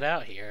able to get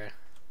out here.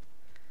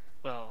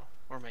 Well,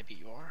 or maybe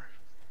you are.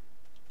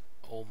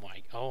 Oh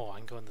my. Oh, I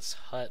can go in this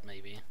hut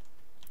maybe.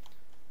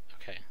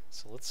 Okay,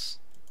 so let's.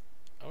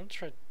 I want to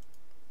try.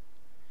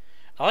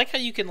 I like how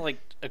you can like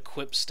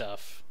equip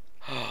stuff.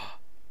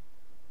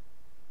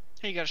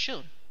 Hey, you got a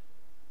shield.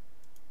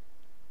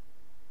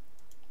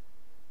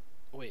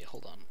 Wait,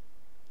 hold on.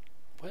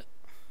 What?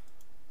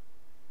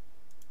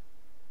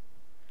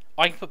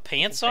 Oh, I can put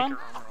pants on?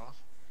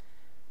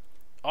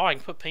 Oh, I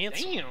can put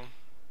pants on. Damn.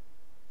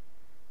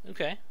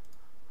 Okay.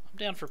 I'm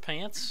down for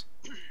pants.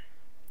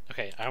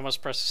 Okay, I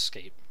almost pressed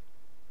escape.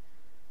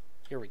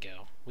 Here we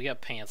go. We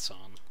got pants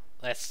on.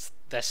 That's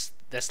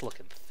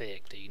looking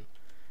thick, dude. Did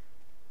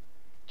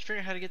you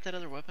figure out how to get that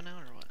other weapon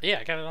out, or what? Yeah,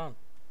 I got it on.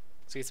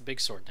 See, it's a big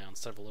sword now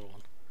instead of a little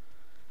one.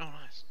 Oh,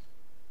 nice.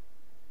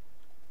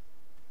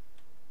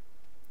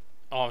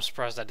 Oh, I'm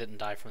surprised I didn't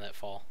die from that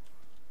fall.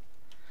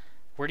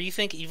 Where do you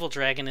think Evil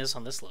Dragon is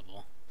on this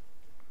level?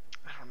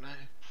 I don't know.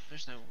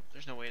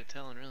 There's no way of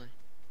telling, really.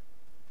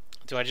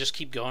 Do I just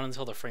keep going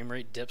until the frame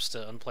rate dips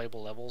to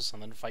unplayable levels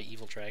and then fight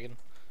Evil Dragon?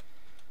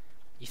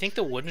 You think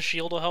the wooden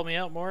shield will help me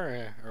out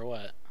more, or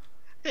what?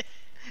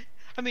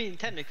 I mean,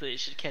 technically it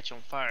should catch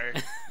on fire,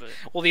 but...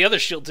 Well, the other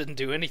shield didn't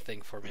do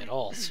anything for me at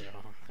all, so...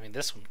 I mean,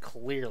 this one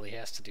clearly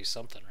has to do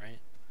something, right?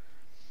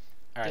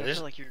 Alright, I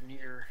feel like you're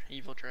near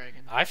Evil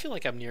Dragon. I feel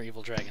like I'm near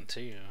Evil Dragon,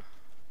 too.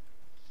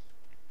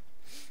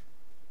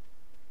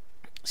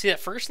 See,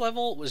 that first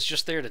level was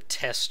just there to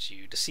test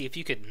you, to see if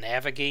you could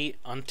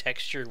navigate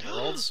untextured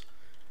worlds.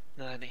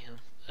 No, that ain't him.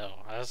 Oh,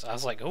 I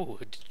was like, oh,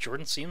 did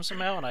Jordan see him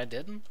somehow and I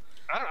didn't?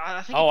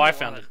 I think Oh, he I did a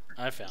found lot him. of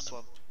I found this him.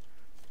 level.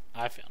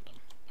 I found him.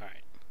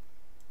 Alright.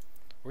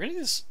 We're gonna do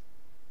this.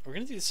 We're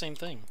gonna do the same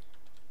thing.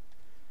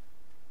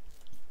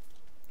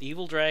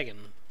 Evil Dragon.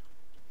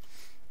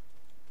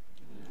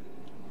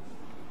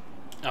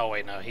 Oh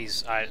wait, no,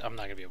 I'm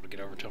not gonna be able to get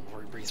over to him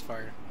before he breathes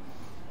fire.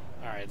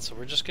 Alright, so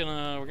we're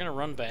gonna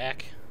run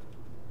back.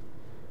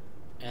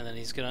 And then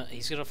he's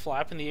gonna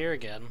fly up in the air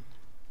again.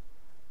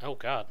 Oh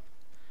god.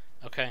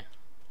 Okay.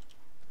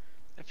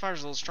 That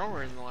fire's a little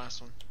stronger than the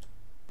last one.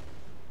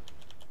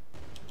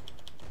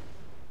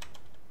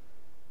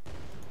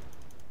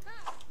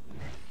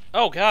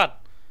 Oh god.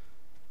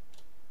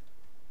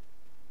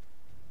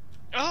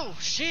 Oh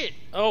shit!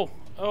 Oh.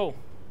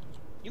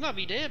 You might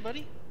be dead,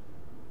 buddy.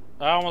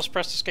 I almost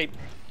pressed escape.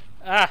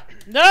 Ah,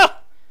 no!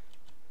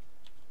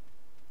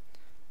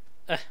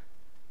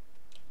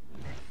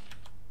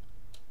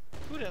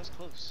 Ooh, that was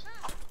close.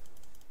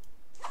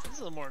 This is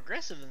a little more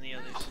aggressive than the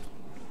others.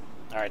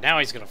 Alright, now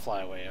he's gonna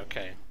fly away,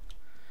 okay.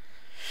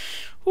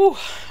 Whew,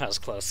 that was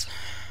close.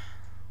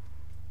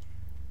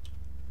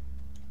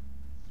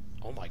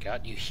 Oh my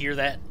god, you hear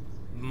that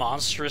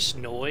monstrous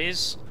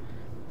noise?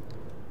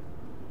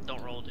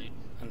 Don't roll, dude.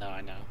 No,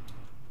 I know.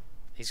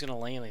 He's gonna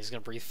land and he's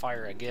gonna breathe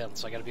fire again,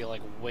 so I gotta be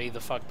like way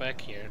the fuck back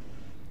here.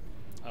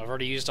 I've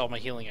already used all my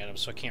healing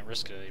items, so I can't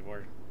risk it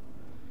anymore.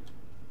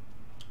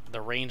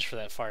 The range for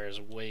that fire is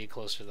way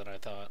closer than I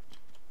thought.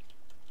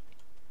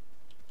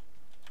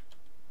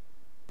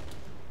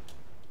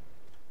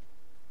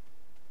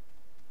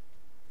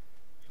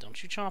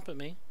 Don't you chomp at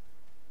me.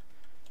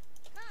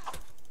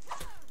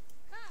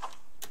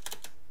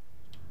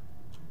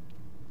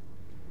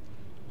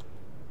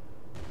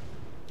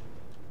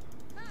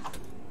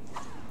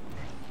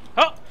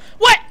 Oh!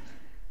 What?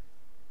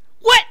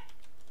 What?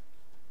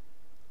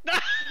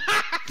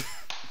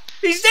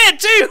 He's dead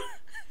too!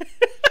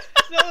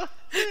 No,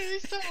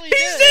 he's totally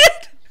He's dead.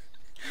 dead!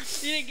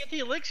 You didn't get the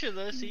elixir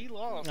though, so you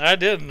lost. I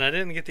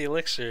didn't get the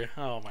elixir.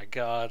 Oh my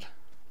god.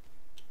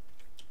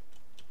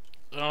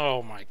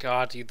 Oh my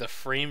god, dude, the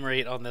frame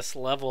rate on this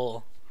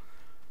level.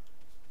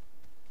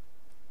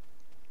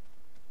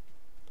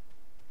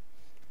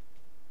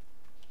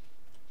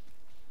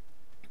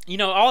 You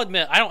know, I'll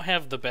admit, I don't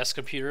have the best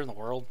computer in the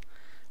world,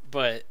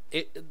 but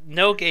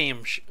no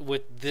game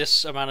with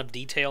this amount of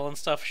detail and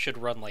stuff should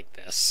run like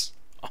this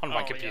on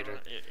my computer.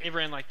 Yeah, it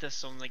ran like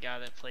this on the guy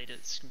that played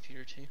its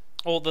computer too.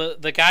 Well,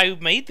 the guy who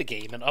made the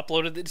game and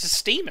uploaded it to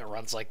Steam, it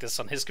runs like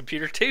this on his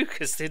computer too,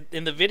 because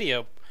in the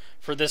video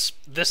for this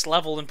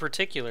level in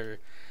particular,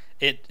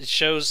 it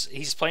shows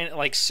he's playing it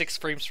like 6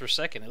 frames per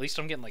second. At least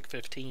I'm getting like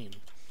 15.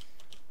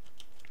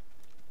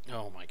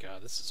 Oh my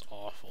god, this is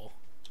awful.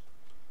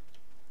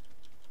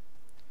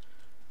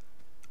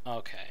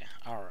 Okay,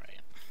 all right.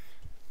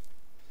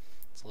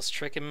 So let's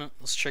trick him.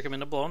 Let's trick him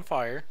into blowing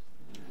fire.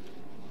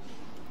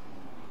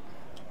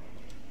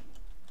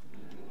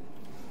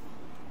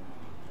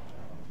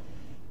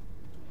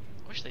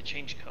 I wish they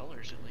changed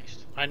colors at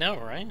least. I know,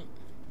 right?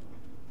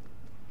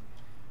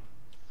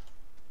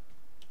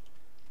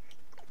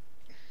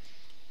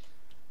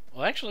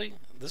 Well, actually,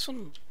 this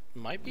one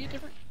might be a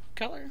different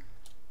color.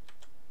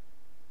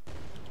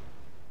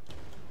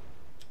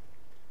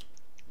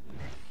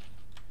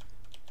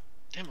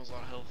 Damn, that was a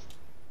lot of health.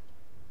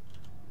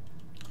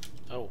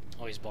 Oh,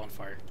 he's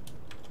bonfire.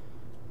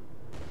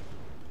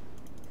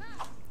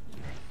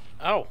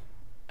 Oh,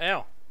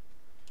 ow.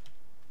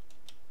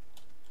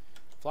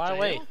 Fly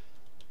away.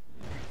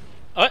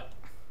 What?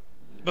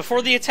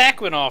 Before the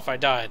attack went off, I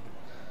died.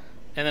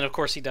 And then, of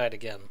course, he died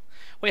again.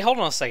 Wait, hold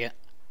on a second.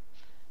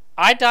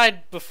 I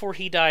died before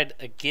he died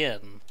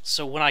again.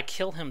 So when I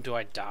kill him, do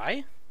I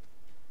die?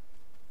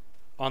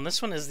 On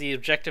this one, is the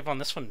objective on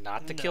this one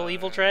not to kill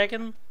Evil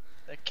Dragon?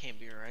 That can't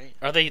be right.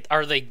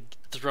 Are they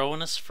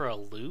throwing us for a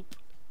loop?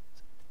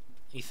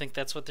 You think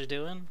that's what they're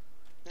doing?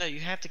 No, you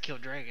have to kill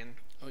Dragon.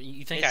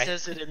 You think it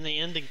says it in the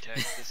ending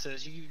text. It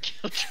says you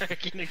killed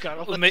Dragon and got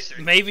Well,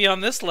 elixir. maybe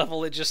on this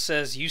level it just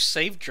says you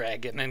saved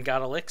Dragon and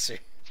got elixir.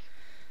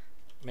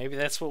 Maybe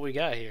that's what we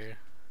got here.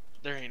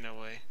 There ain't no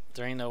way.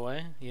 There ain't no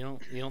way? You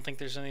don't think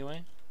there's any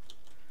way?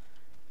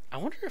 I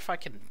wonder if I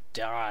can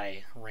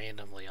die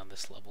randomly on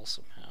this level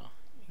somehow.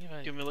 Do you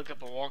want me to look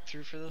up a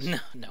walkthrough for this?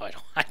 No, I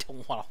don't. I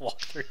don't want to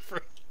walk through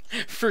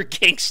for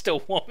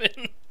Gangsta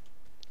Woman.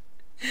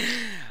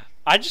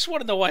 I just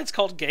want to know why it's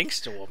called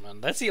Gangsta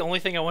Woman. That's the only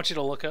thing I want you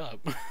to look up.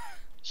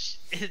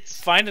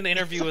 Find an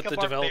interview with the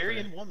developer.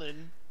 Barbarian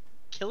woman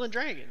killing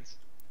dragons.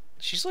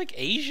 She's like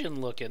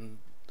Asian looking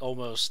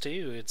almost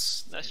too.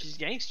 No, she's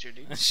gangster,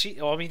 dude.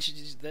 Well, I mean,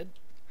 that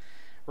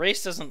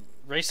race doesn't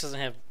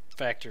have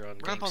factor on.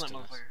 Run up on that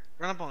motherfucker.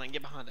 Run up on it and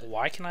get behind it.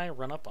 Why can I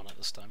run up on it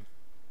this time?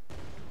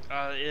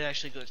 It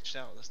actually glitched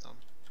out this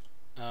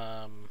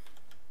time.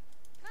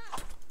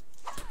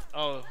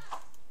 Oh.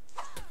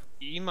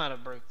 You might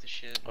have broke the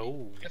shit.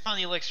 Oh. Go find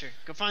the elixir.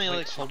 Go find the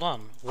elixir. Hold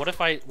on. What if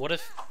I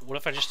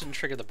just didn't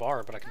trigger the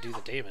bar, but I can do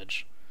the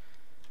damage?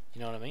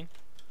 You know what I mean?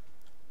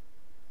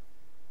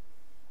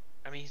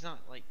 I mean, he's not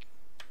like.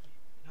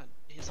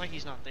 It's like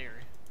he's not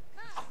there.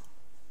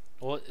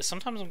 Well,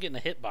 sometimes I'm getting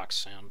a hitbox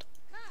sound,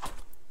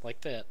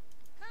 like that.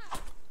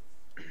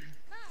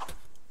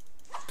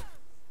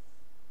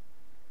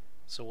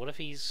 So what if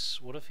he,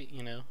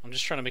 you know, I'm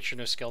just trying to make sure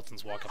no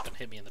skeletons walk up and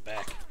hit me in the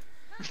back.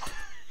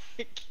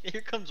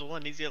 Here comes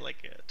one. He's got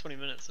like 20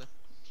 minutes. So.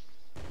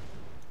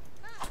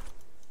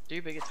 Do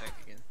your big attack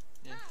again.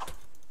 Yeah.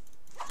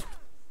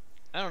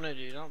 I don't know,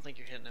 dude. I don't think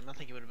you're hitting him. I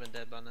think he would have been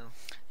dead by now.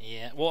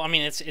 Yeah. Well, I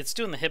mean, it's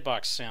doing the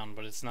hitbox sound,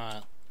 but it's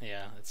not.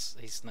 Yeah.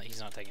 He's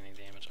not taking any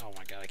damage. Oh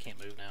my god, I can't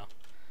move now.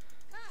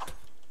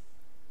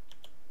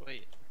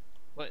 Wait.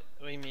 What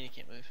do you mean you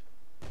can't move?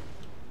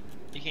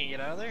 You can't get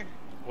out of there?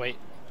 Wait.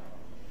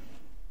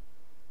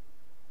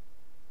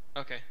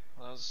 Okay.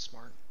 Well, that was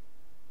smart.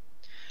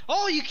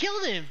 Oh, you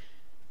killed him!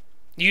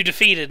 You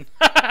defeated.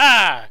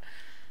 Alright,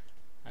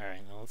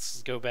 now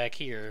let's go back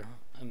here.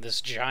 And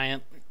this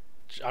giant...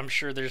 I'm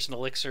sure there's an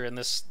elixir in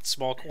this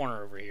small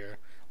corner over here.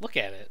 Look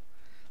at it.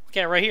 Look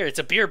at it right here. It's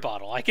a beer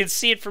bottle. I can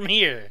see it from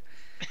here.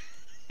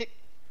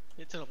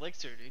 It's an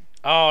elixir, dude.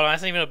 Oh,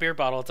 that's not even a beer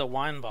bottle. It's a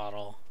wine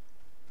bottle.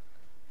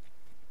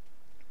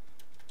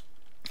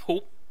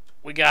 Oh,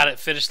 we got it.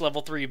 Finished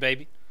level 3,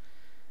 baby.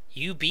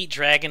 You beat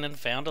Dragon and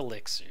found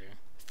elixir.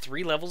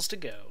 3 levels to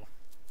go.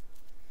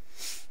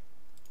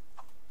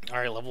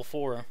 Alright, level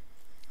 4.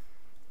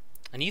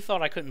 And you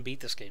thought I couldn't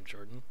beat this game,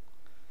 Jordan.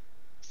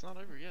 It's not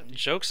over yet.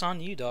 Joke's on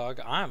you, dog.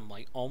 I'm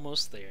like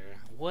almost there.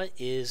 What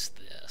is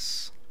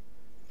this?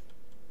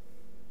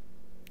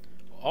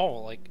 Oh,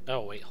 like,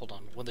 oh wait, hold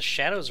on. When the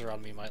shadows are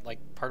on me,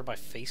 part of my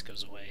face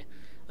goes away.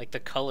 Like the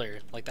color,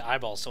 like the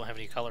eyeballs don't have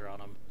any color on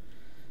them.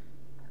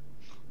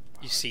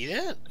 You see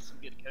that? That's some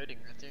good coding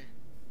right there.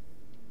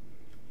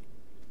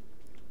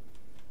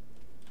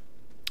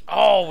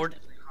 Oh,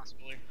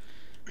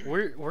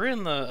 we're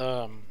in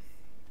the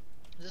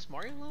Is this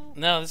Mario level?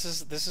 No, this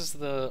is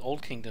the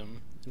Old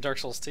Kingdom in Dark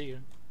Souls 2.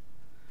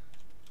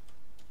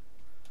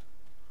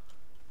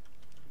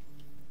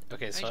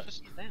 Okay, so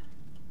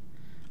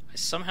I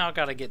somehow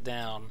got to get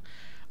down.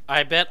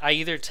 I bet I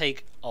either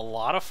take a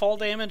lot of fall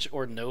damage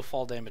or no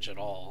fall damage at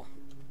all.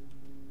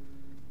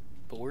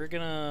 But we're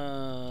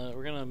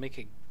gonna make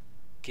a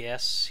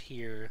guess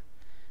here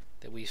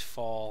that we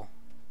fall.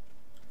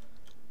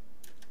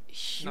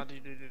 No,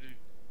 dude.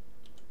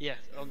 Yeah,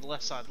 on the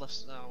left side. Oh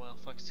well,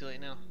 fuck, it's too late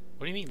now.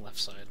 What do you mean left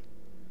side?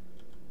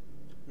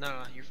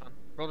 No, you're fine.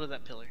 Roll to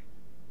that pillar.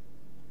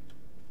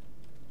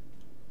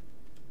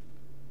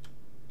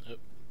 Oh.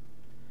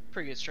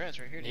 Pretty good strats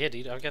right here, dude. Yeah,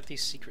 dude, I've got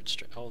these secret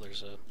strats. Oh,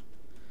 there's a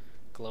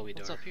glowy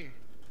door. What's up here?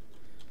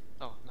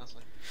 Oh,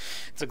 nothing.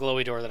 It's a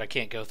glowy door that I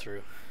can't go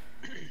through.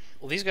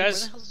 Well, these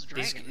guys,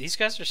 these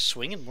guys are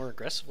swinging more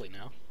aggressively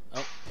now.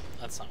 Oh,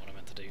 that's not what I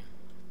meant to do.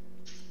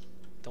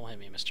 Don't hit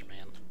me, Mr.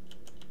 Man.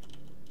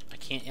 I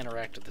can't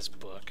interact with this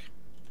book,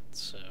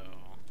 so...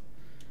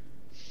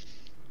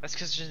 That's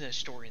because there's no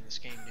story in this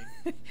game,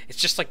 dude. It's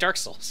just like Dark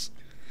Souls.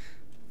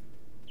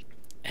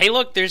 Hey,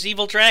 look, there's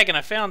Evil Dragon.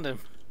 I found him.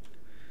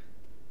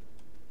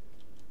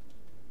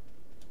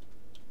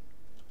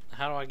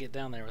 How do I get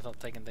down there without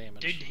taking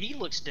damage? Dude, he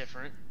looks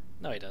different.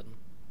 No, he doesn't.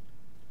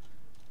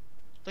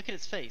 Look at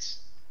its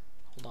face.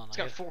 Hold on. It's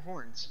got 4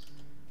 horns.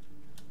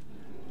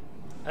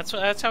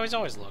 That's how he's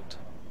always looked.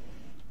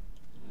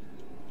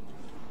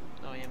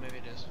 Oh yeah, maybe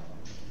it is.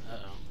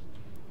 Uh-oh.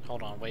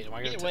 Hold on, wait, am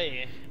I Get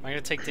away. am I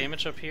gonna take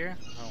damage up here?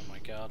 Oh my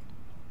god.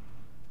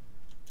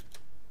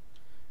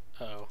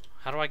 Uh-oh.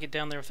 How do I get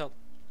down there without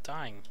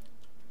dying?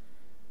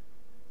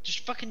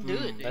 Just fucking do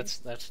it, dude.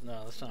 That's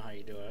not how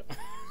you do it.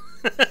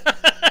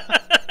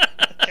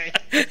 Okay.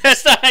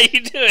 That's not how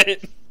you do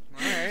it.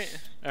 Alright.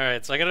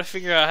 Alright, so I gotta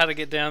figure out how to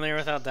get down there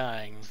without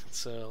dying.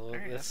 So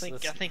Alright, I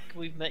think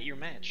we've met your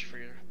match for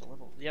the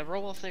level. Yeah,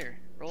 roll off there.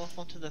 Roll off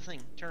onto the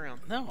thing. Turn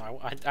around.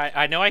 No,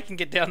 I know I can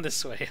get down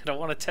this way. I don't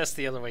want to test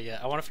the other way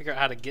yet. I want to figure out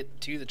how to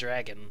get to the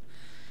dragon.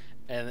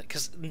 And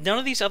because none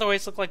of these other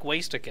ways look like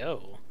ways to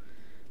go.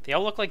 They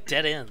all look like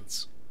dead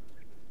ends.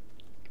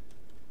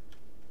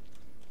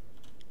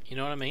 You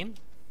know what I mean?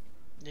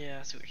 Yeah,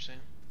 I see what you're saying.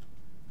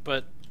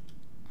 But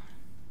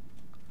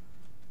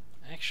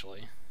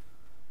actually,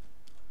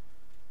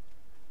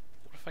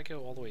 what if I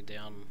go all the way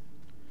down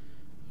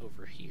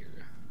over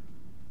here?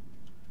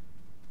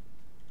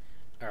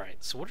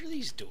 Alright, so what are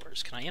these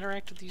doors? Can I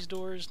interact with these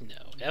doors?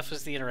 No. F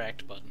is the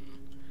interact button.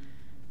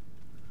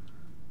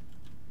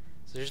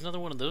 So there's another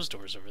one of those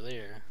doors over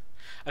there.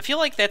 I feel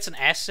like that's an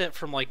asset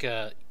from like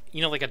a,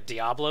 you know, like a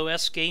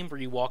Diablo-esque game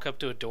where you walk up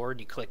to a door and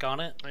you click on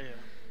it. Oh yeah.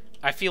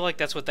 I feel like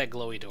that's what that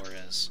glowy door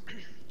is.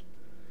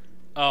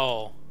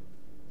 Oh.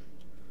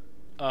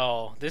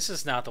 Oh, this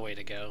is not the way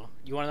to go.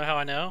 You want to know how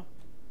I know?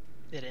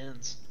 It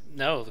ends.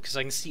 No, because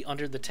I can see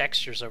under the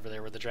textures over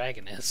there where the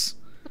dragon is.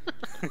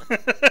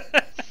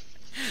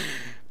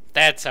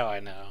 That's how I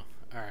know.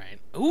 Alright.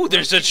 Ooh,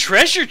 there's a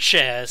treasure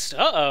chest!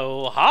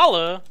 Uh-oh,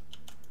 holla!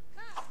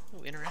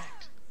 Oh,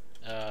 interact.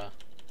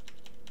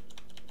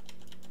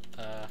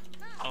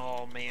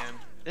 Oh man.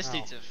 This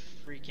dude's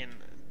a freaking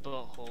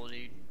butthole,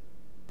 dude.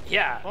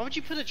 Yeah. Why would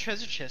you put a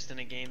treasure chest in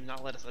a game and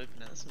not let us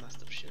open it? That's some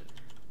messed up shit.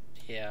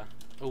 Yeah.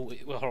 Oh,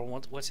 wait, well, hold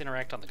on. What's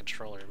interact on the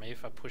controller? Maybe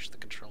if I push the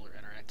controller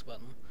interact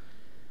button.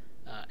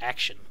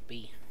 Action,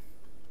 B.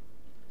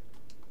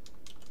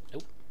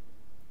 Nope.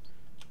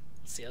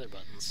 What's the other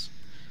buttons?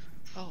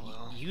 Oh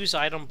well. Use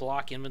item,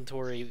 block,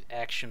 inventory,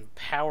 action,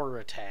 power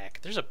attack.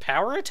 There's a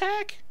power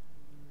attack?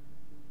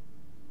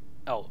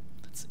 Oh,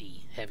 that's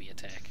E, heavy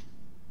attack.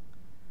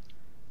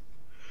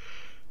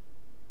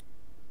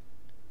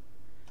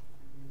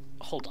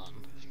 Hold on.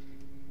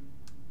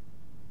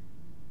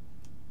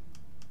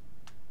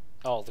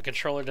 Oh, the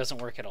controller doesn't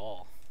work at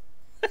all.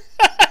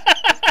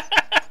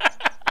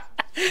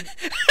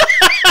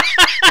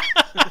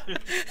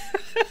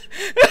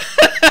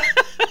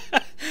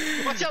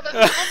 Watch out,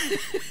 that's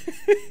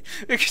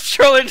the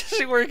controller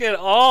doesn't work at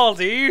all,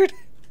 dude.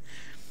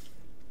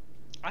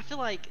 I feel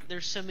like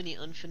there's so many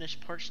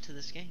unfinished parts to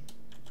this game.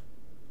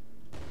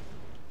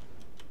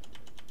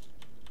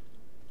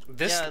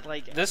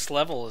 This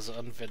level is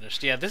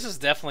unfinished. Yeah, this has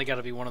definitely got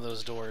to be one of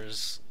those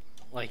doors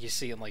like you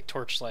see in like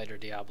Torchlight or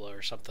Diablo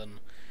or something.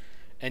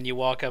 And you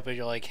walk up and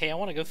you're like, "Hey, I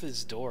want to go through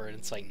this door." And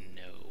it's like,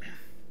 "No."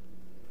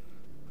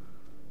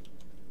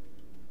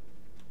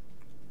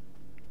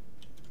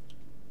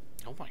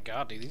 Oh my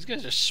god, dude. These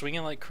guys are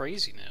swinging like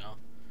crazy now.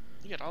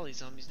 You got all these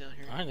zombies down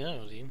here. I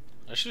know, dude.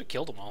 I should have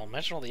killed them all.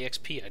 Imagine all the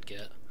XP I'd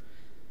get.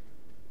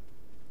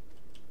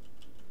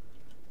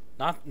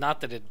 Not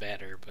that it'd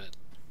matter, but...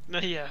 No,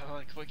 yeah,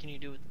 like, what can you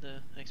do with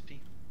the XP?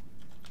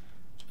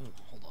 Ooh,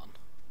 hold on.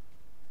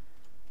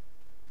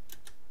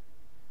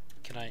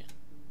 Can I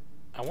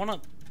want to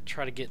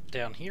try to get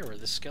down here where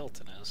this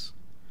skeleton is.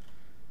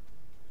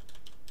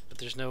 But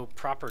there's no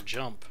proper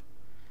jump.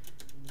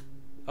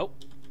 Oh.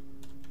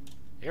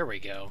 There we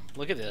go.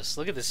 Look at this.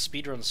 Look at this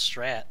speedrun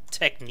strat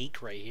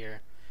technique right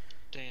here.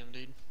 Damn,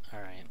 dude.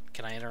 Alright.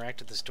 Can I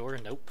interact with this door?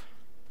 Nope.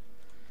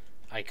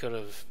 I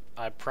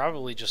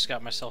probably just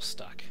got myself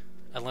stuck.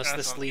 Unless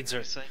this leads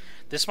her...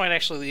 This might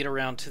actually lead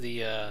around to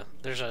the,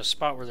 there's a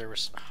spot where there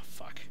was... Oh,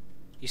 fuck.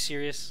 You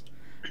serious?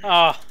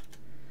 Oh.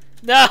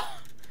 No!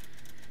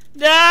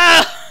 No!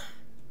 I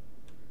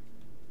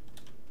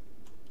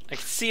can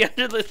see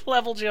under the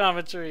level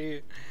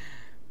geometry.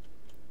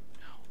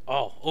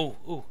 Oh, oh,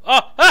 oh, oh,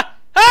 ah!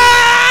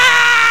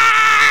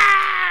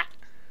 Ah!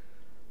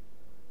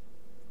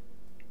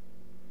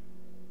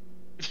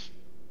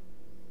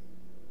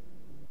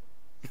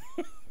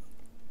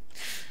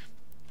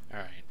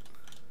 Alright.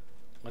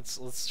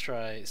 Let's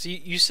try. So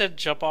you said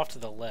jump off to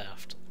the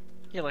left.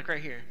 Yeah, like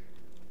right here.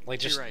 Like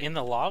just right. in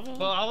the lava?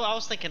 Well, I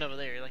was thinking over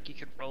there. Like you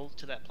could roll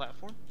to that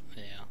platform.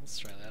 Yeah, let's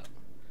try that.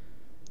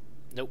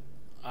 Nope.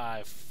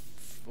 Oh.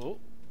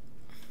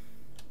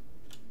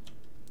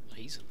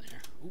 He's in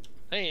there. Ooh.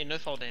 Hey, no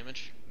fall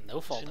damage. No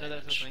fall Know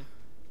that damage. thing.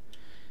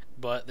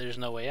 But there's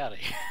no way out of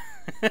here.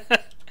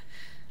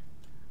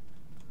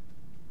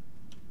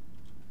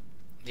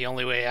 The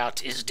only way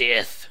out is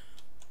death.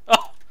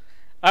 Oh!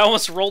 I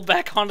almost rolled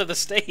back onto the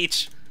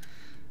stage.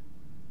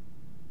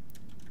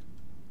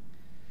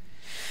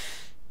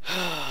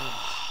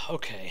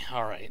 Okay,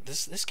 alright.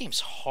 This game's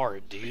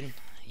hard, dude.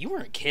 You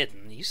weren't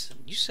kidding. You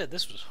said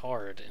this was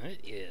hard, and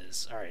it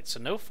is. Alright, so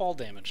no fall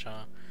damage,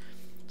 huh?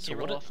 So you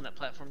roll off on that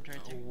platform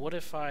right there. what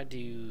if I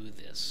do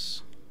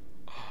this?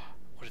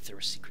 What if there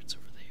were secrets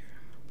over there?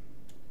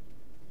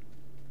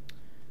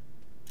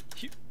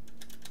 Hup.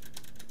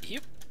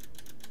 Hup.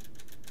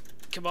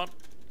 Come on.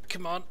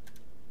 Come on.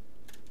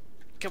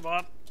 Come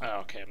on. Oh,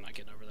 okay, I'm not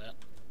getting over that.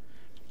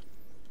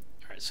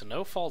 Alright, so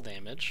no fall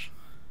damage.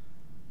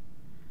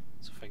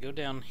 So if I go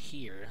down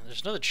here,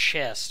 there's another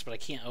chest, but I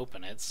can't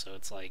open it, so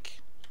it's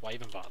like, why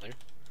even bother?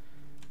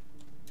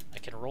 I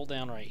can roll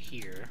down right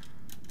here.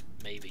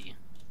 Maybe.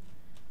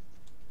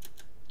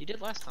 You did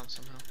last time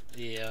somehow.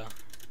 Yeah.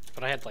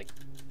 But I had like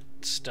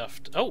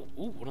stuffed. Oh,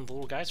 ooh, one of the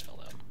little guys fell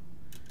down.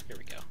 Here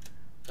we go.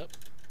 Oh.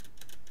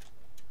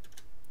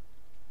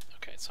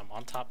 Okay, so I'm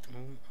on top.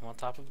 I'm on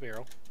top of a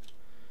barrel.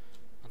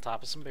 On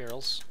top of some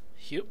barrels.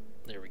 Hup.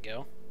 There we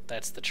go.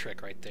 That's the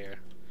trick right there.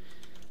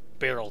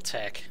 Barrel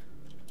tech.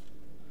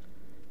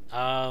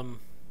 And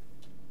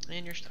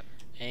you're stuck.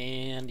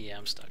 And yeah,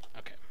 I'm stuck.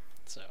 Okay.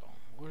 So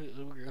we're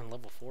in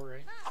level 4,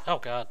 right? Oh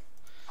God.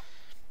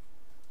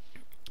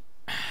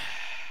 Yeah,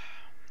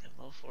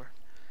 level 4.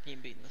 You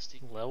ain't beating this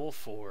dude. Level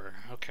 4.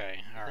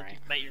 Okay. All right.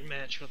 Bet your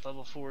match with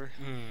level 4.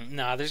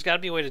 Nah, there's got to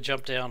be a way to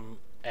jump down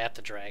at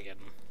the dragon.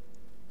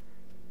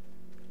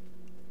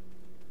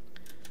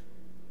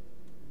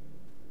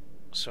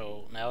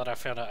 So now that I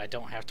found out I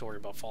don't have to worry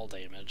about fall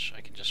damage,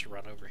 I can just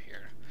run over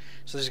here.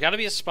 So there's got to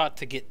be a spot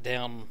to get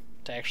down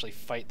to actually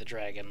fight the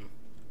dragon.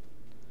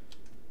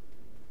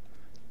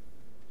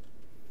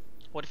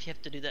 What if you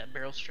have to do that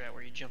barrel strat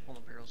where you jump on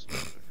the barrels?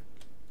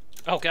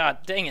 Oh God,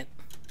 dang it!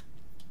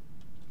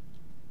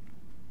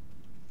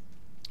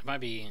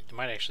 It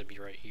might actually be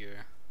right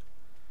here.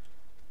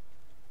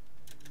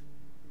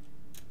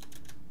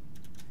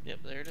 Yep,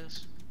 there it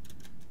is.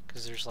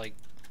 Because there's like,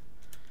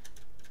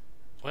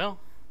 well,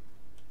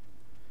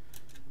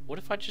 what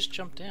if I just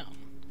jump down?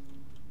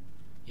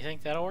 You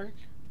think that'll work?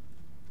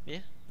 Yeah,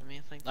 I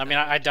mean, I think. I mean,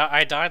 I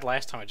died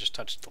last time I just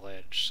touched the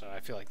ledge, so I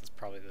feel like that's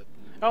probably the.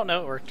 Oh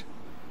no, it worked.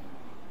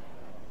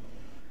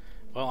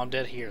 Well, I'm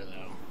dead here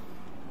though.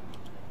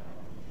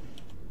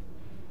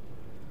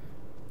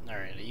 All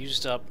right, I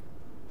used up.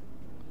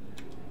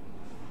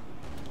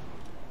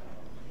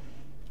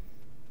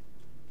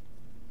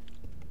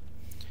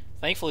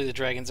 Thankfully, the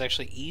dragon's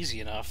actually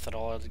easy enough that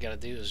all I've got to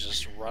do is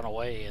just run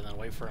away and then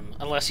wait for him.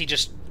 Unless he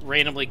just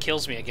randomly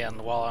kills me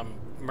again while I'm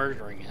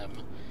murdering him,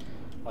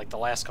 like the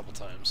last couple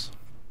times.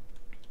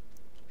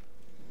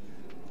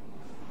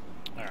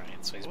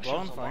 Alright, so he's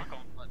blowing fire.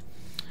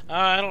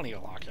 I don't need a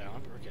lockdown.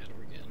 We're good,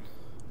 we're good.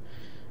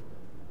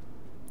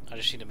 I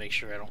just need to make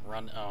sure I don't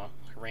run... I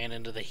ran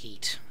into the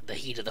heat. The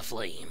heat of the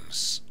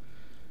flames.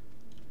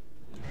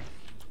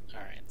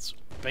 Alright, so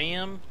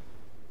bam.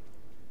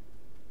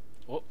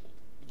 Whoa.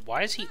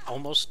 Why is he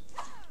almost...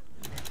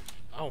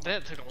 Oh.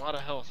 That took a lot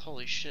of health,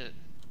 holy shit.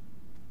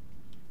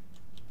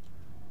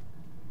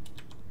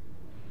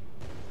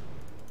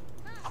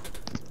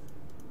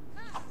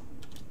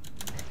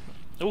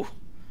 Ooh.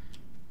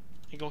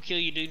 He gonna kill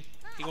you, dude.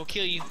 He gonna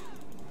kill you.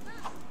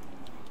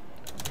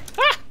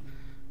 Ah!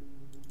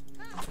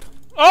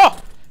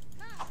 Oh!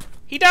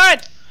 He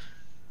died!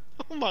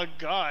 Oh my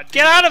god. Dude,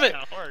 Get out of it!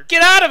 hard.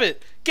 Get out of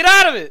it! Get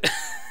out of it!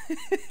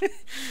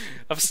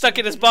 I'm stuck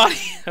in his body.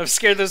 I'm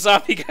scared the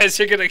zombie guys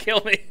are gonna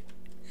kill me.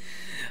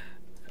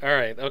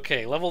 Alright,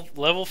 okay.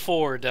 Level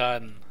 4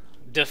 done.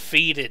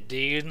 Defeated,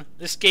 dude.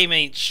 This game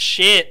ain't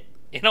shit.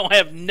 It don't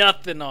have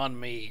nothing on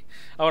me.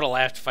 I would have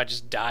laughed if I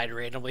just died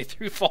randomly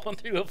through falling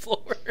through the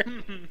floor.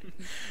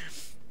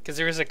 Because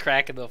there is a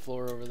crack in the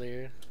floor over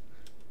there.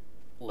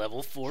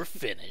 Level 4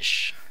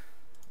 finish.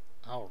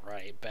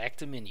 Alright, back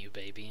to menu,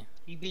 baby.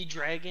 You beat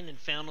Dragon and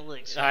found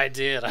Elixir. I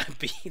did. I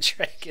beat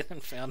Dragon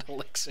and found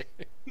Elixir.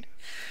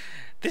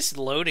 This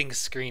loading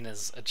screen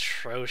is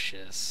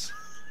atrocious.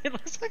 It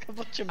looks like a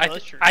bunch of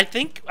mushrooms. I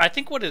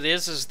think what it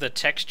is the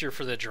texture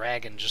for the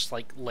dragon just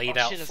like laid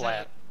out shit,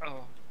 flat.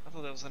 Oh, I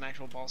thought that was an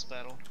actual boss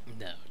battle.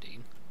 No,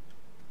 dude.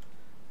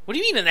 What do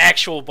you mean an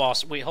actual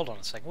boss? Wait, hold on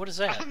a second. What is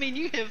that? I mean,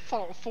 you have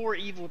fought 4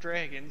 evil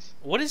dragons.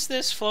 What is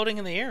this floating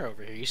in the air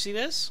over here? You see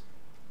this?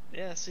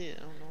 Yeah, I see it.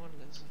 I don't know what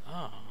it is.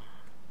 Oh.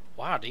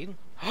 Wow, dude.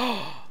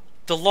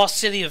 The lost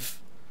city of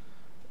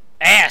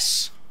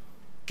ass.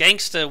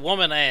 Gangsta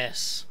woman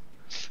ass.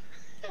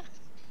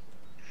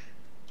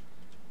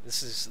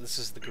 This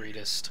is the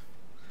greatest.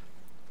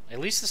 At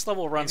least this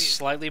level runs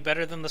slightly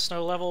better than the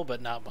snow level,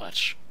 but not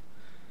much.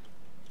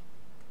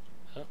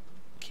 Oh,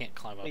 can't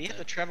climb up. Wait, you have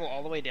to travel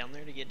all the way down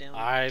there to get down.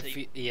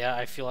 Yeah,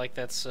 I feel like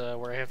that's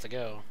where I have to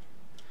go.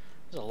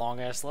 This is a long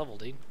ass level,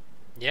 dude.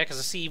 Yeah, because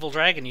I see Evil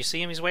Dragon. You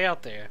see him? He's way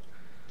out there.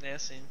 Yeah, I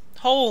see him.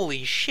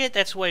 Holy shit,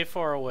 that's way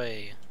far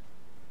away.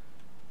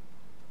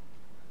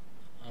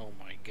 Oh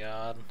my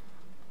god.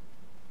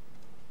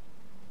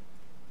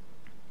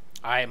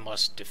 I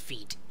must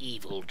defeat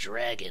Evil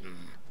Dragon.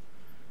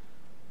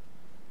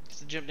 Just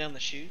to jump down the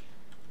chute?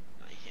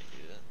 No, you can't do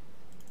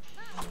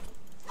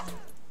that.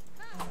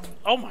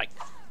 Oh my...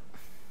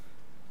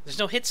 There's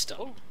no hit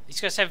stone. These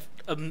guys have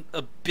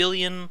a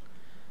billion...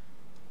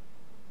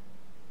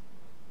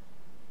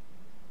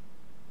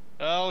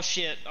 Oh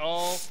shit.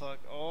 Oh fuck.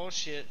 Oh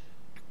shit.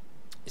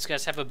 These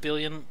guys have a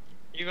billion.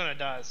 You're gonna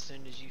die as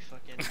soon as you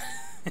fucking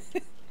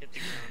hit the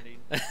ground,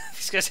 dude.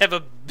 These guys have a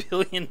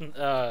billion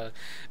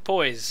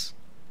poise.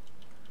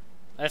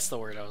 That's the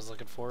word I was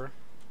looking for.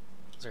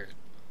 Is there?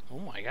 Oh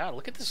my god!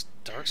 Look at this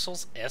Dark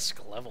Souls-esque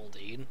level,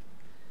 dude.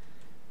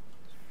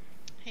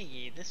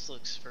 Hey, this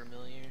looks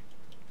familiar.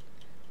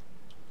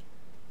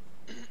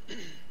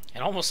 It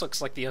almost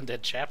looks like the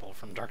Undead Chapel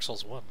from Dark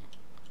Souls 1.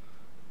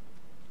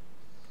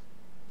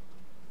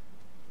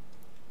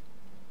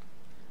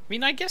 I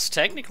mean, I guess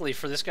technically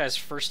for this guy's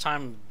first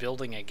time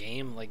building a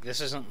game, like,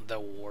 this isn't the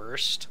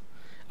worst.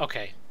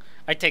 Okay,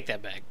 I take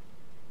that back.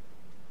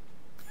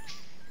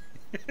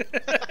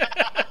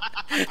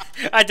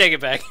 I take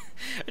it back.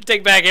 I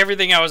take back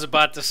everything I was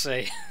about to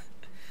say.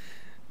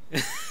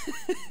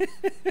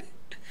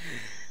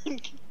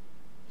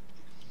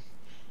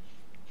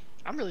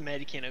 I'm really mad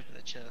you can't open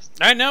the chest.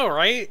 I know,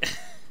 right?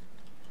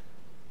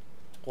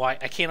 Why,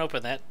 I can't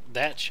open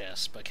that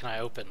chest, but can I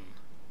open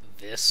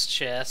this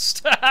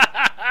chest?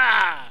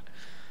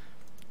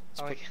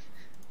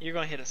 You're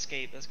gonna hit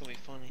escape. That's gonna be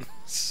funny.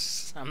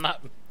 I'm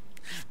not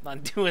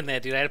doing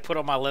that, dude. I had to put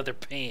on my leather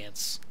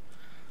pants.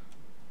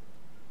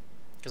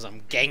 Because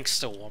I'm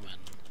Gangsta woman.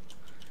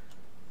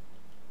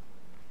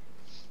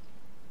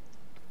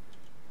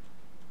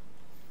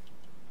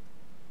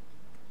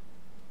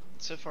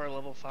 So far,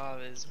 level 5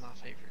 is my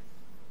favorite.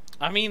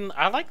 I mean,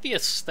 I like the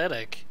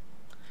aesthetic.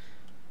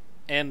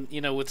 And,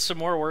 you know, with some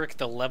more work,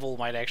 the level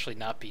might actually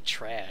not be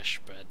trash,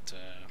 but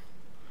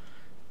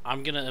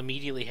I'm gonna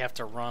immediately have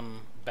to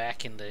run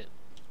back into...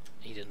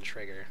 He didn't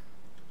trigger.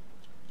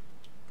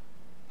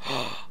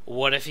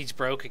 What if he's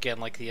broke again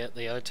like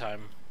the other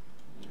time?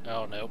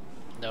 Oh, nope.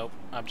 Nope.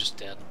 I'm just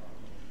dead.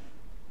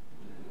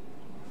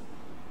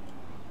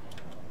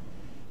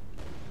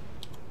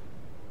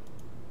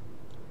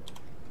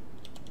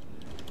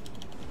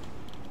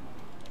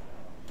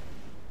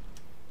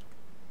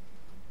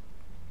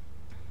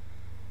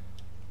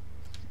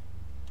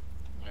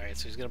 Alright,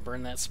 so he's gonna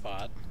burn that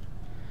spot.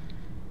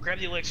 Grab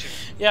the elixir.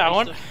 Yeah,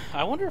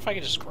 I wonder if I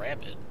can just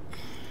grab it.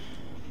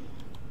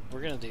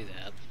 We're gonna do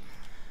that.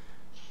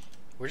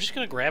 We're just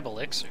gonna grab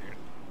elixir.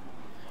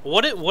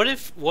 What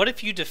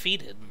if you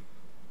defeated?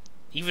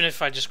 Even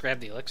if I just grabbed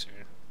the elixir,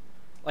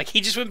 like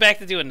he just went back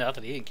to doing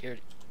nothing. He didn't care.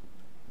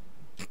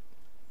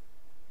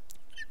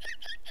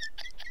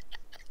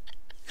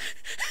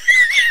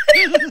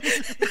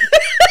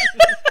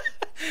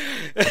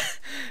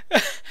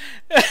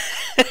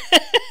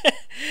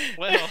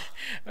 Well,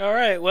 all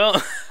right.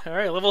 Well, all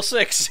right. Level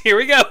 6. Here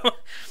we go.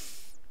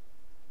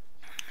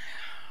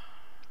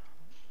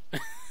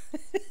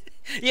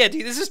 Yeah,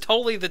 dude, this is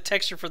totally the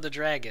texture for the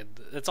dragon.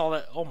 That's all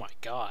that. Oh my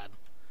god.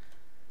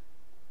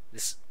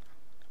 This.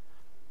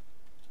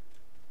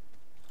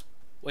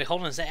 Wait,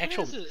 hold on. Is that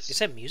actual? Is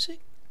that music?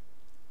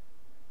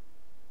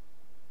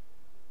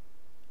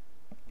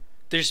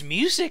 There's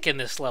music in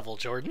this level,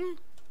 Jordan.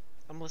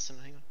 I'm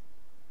listening. Hang on.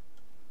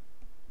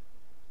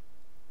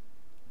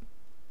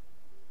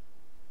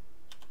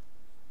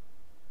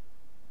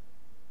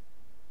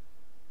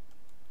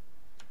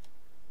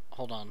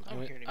 Hold on.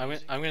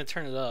 I'm gonna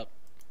turn it up.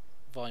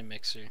 Volume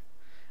mixer.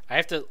 I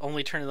have to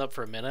only turn it up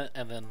for a minute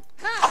and then.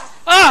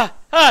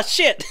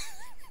 Shit!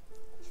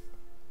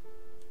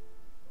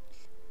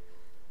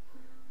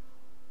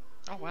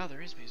 Oh wow,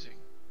 there is music.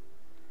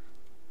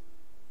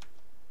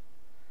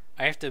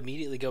 I have to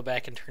immediately go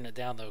back and turn it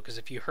down though, because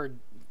if you heard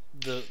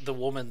the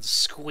woman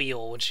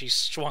squeal when she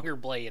swung her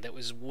blade, it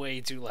was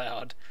way too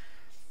loud.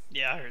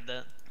 Yeah, I heard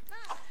that.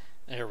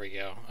 There we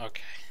go.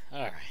 Okay.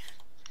 All right.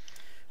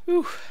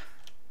 Whew.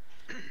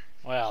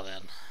 Well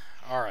then.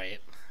 All right.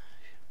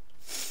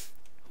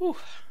 Whew.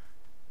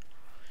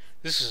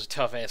 This is a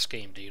tough ass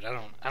game, dude. I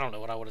don't know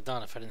what I would have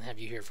done if I didn't have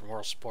you here for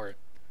moral support.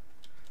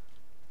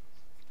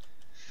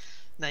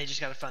 Now you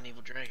just gotta find the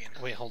evil dragon.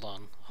 Wait, hold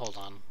on.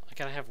 I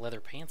gotta have leather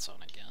pants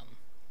on again.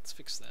 Let's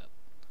fix that.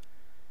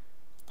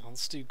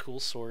 Let's do cool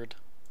sword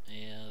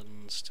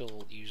and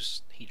still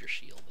use heater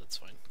shield. That's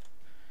fine.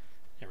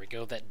 There we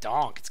go. That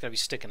donk. It's gotta be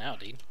sticking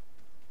out, dude.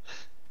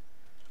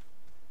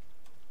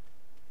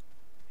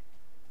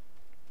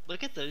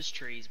 Look at those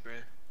trees, bro.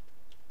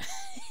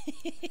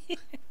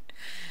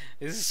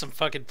 This is some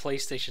fucking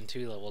PlayStation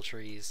 2 level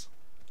trees.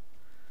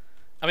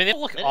 I mean, they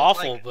look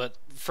awful, but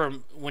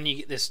from when you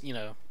get this, you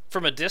know,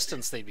 from a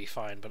distance they'd be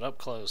fine, but up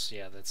close,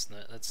 yeah, that's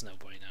no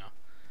bueno.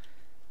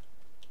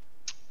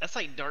 That's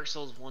like Dark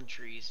Souls 1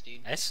 trees,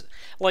 dude. That's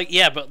like,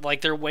 yeah, but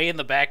like they're way in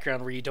the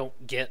background where you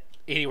don't get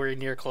anywhere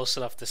near close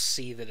enough to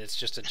see that it's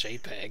just a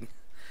JPEG.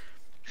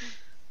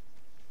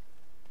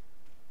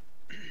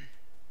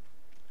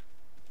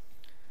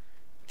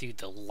 Dude,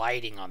 the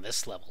lighting on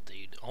this level,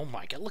 dude. Oh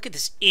my god, look at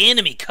this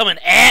enemy coming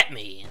at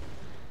me!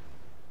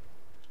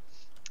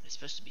 It's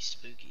supposed to be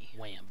spooky.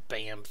 Wham,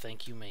 bam,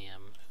 thank you,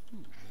 ma'am.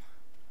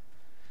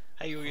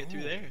 How you gonna get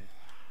through there?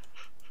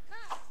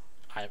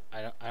 I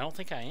don't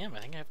think I am. I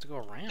think I have to go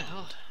around.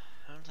 Oh,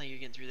 I don't think you're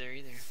getting through there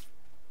either.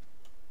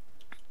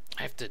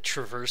 I have to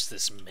traverse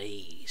this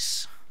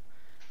maze.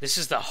 This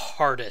is the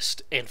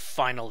hardest and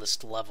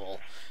finalist level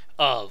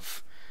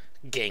of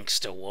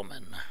Gangsta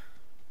Woman.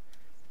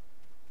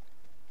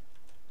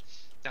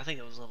 I think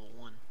it was level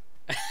 1.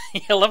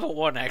 Yeah, level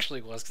 1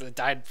 actually was, because I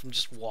died from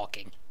just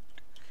walking.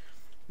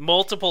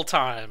 Multiple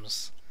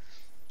times.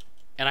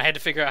 And I had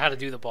to figure out how to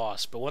do the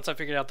boss. But once I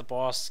figured out the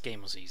boss, the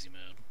game was easy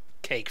mode.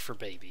 Cake for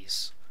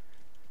babies.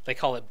 They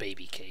call it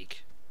baby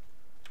cake.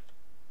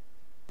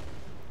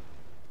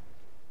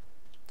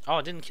 Oh,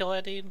 I didn't kill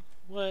that dude?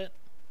 What?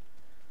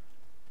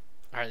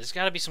 Alright, there's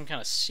gotta be some kind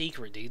of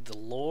secret, dude. The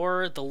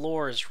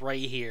lore is right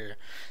here.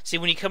 See,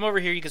 when you come over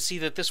here, you can see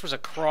that this was a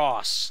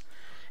cross.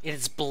 And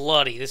it's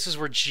bloody. This is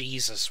where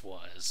Jesus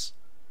was.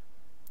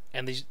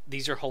 And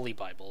these are Holy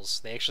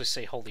Bibles. They actually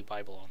say Holy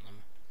Bible on them.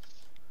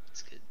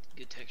 It's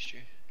good texture.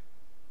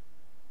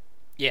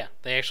 Yeah,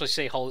 they actually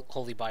say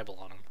Holy Bible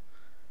on them.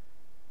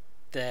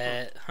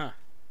 That, huh.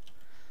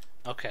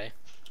 Okay.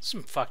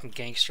 Some fucking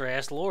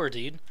gangster-ass lore,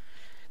 dude.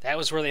 That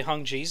was where they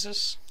hung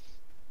Jesus?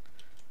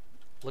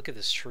 Look at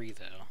this tree,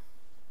 though.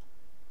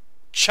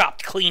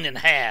 Chopped clean in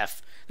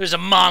half. There's a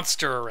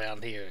monster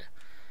around here.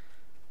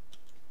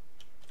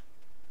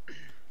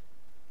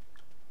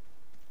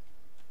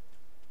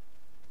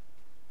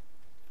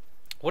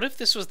 What if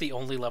this was the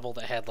only level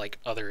that had, like,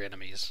 other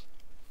enemies?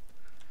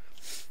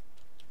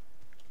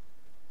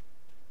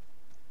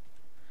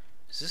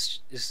 Is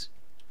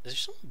there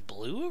some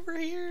blue over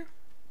here?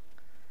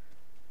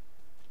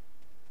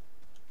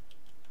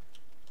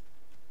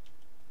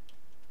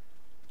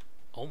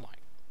 Oh my,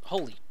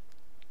 holy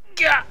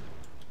God!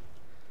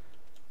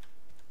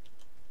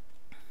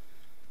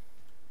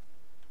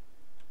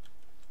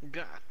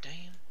 God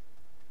damn.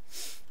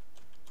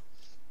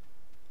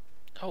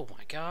 Oh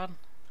my God.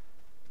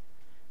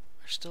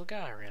 There's still a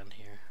guy around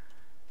here.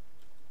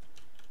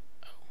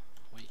 Oh,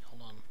 wait,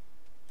 hold on.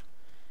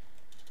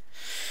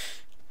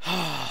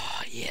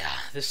 Oh, yeah,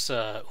 this,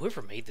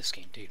 whoever made this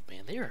game, dude,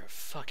 man, they are a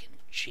fucking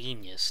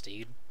genius,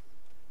 dude.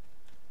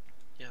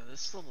 Yeah,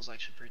 this level's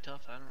actually pretty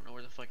tough. I don't know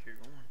where the fuck you're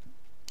going.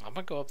 I'm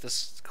gonna go up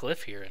this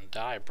cliff here and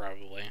die,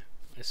 probably,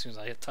 as soon as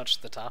I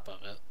touch the top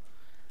of it.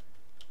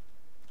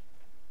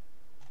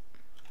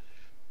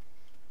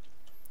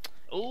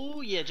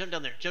 Oh, yeah, jump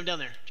down there, jump down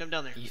there, jump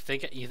down there. You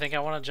think I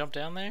want to jump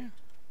down there?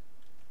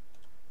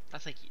 I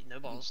think no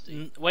balls,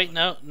 dude. Wait,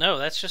 no,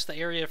 that's just the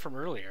area from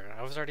earlier.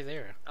 I was already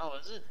there. Oh,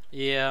 is it?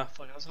 Yeah.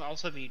 Fuck, I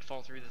was hoping you'd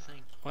fall through the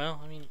thing.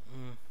 Well, I mean,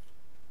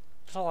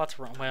 there's a lot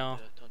to run. Well,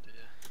 Don't do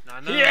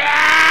that. No,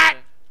 yeah!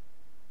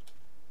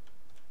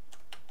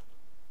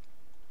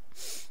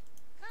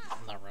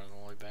 I'm not running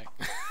all the way back.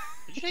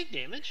 Did you take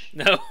damage?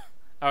 No,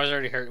 I was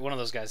already hurt. One of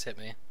those guys hit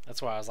me.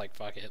 That's why I was like,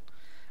 "Fuck it."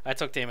 I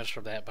took damage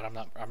from that, but I'm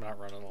not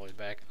running all the way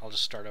back. I'll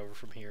just start over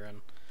from here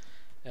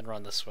and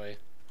run this way.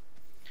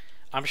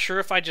 I'm sure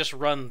if I just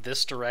run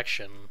this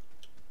direction,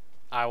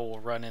 I will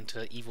run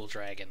into Evil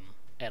Dragon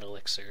and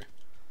Elixir.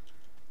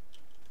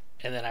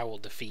 And then I will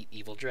defeat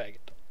Evil Dragon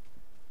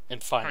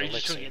and find Are you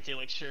Elixir. just gonna get the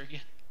Elixir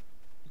again?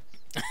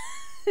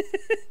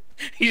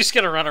 You just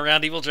gotta run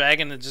around Evil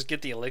Dragon and just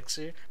get the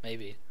Elixir?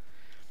 Maybe.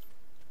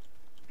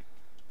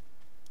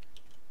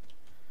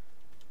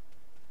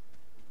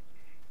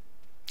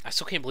 I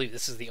still can't believe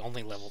this is the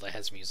only level that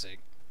has music.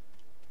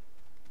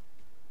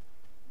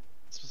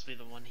 It's supposed to be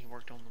the one he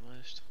worked on the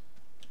most.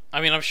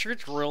 I mean, I'm sure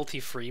it's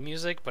royalty-free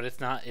music, but it's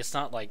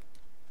not like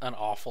an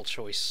awful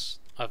choice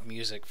of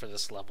music for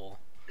this level.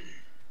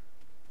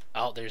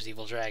 Oh, there's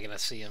Evil Dragon. I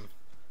see him.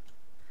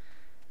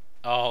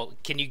 Oh,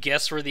 can you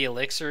guess where the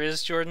elixir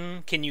is,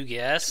 Jordan? Can you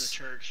guess? The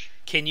church.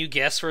 Can you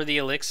guess where the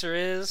elixir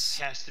is?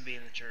 Has to be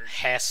in the church.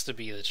 Has to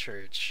be the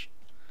church.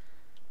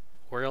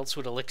 Where else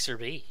would elixir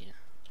be?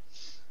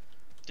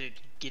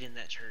 Dude, get in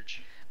that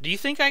church. Do you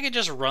think I could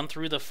just run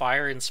through the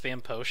fire and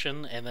spam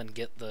potion and then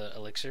get the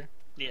elixir?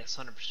 Yes,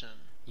 100%.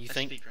 You That's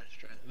think speedrun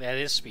strat. that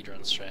is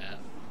speedrun strat?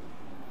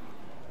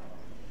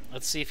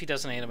 Let's see if he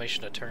does an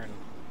animation to turn.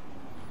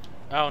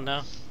 Oh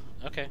no.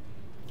 Okay.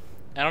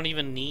 I don't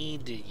even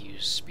need to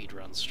use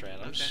speedrun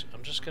strat.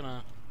 I'm just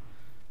gonna.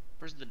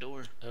 Where's the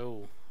door?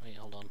 Oh, wait,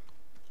 hold on.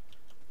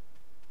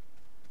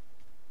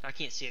 I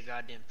can't see a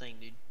goddamn thing,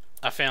 dude.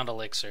 I found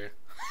elixir.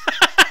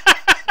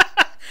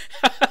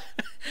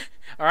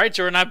 Alright,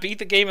 Jordan, I beat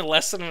the game in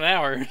less than an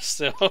hour,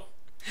 so.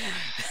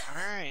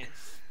 Alright.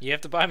 You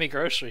have to buy me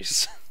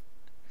groceries.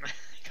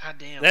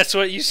 Goddamn. That's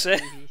what you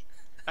said.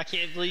 I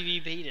can't believe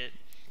you beat it.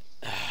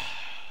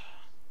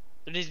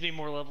 There needs to be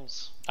more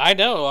levels. I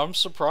know, I'm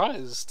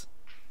surprised.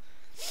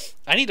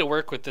 I need to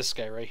work with this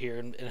guy right here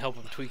and help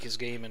him tweak his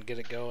game and get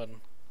it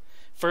going.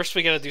 First,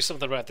 we gotta do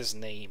something about this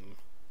name.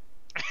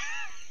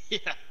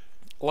 Yeah.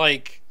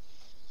 Like,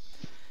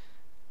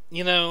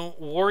 you know,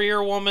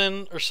 Warrior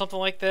Woman or something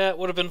like that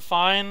would have been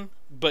fine,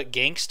 but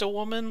Gangsta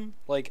Woman?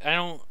 Like, I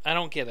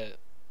don't get it.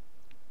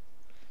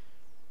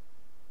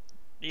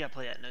 You gotta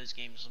play that nose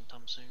game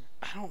sometime soon.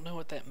 I don't know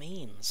what that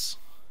means.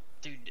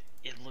 Dude,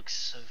 it looks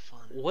so fun.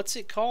 What's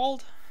it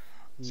called?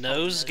 It's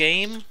Nose called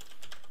game?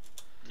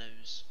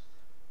 Nose.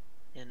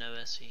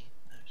 N-O-S-E.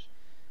 Nose.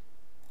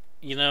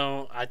 You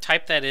know, I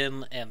typed that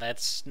in and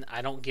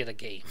I don't get a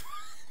game.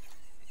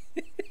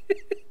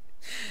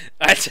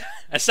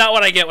 That's not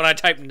what I get when I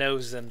type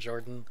nose in,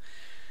 Jordan.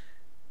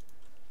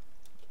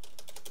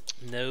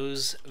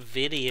 Nose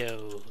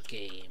video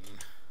game.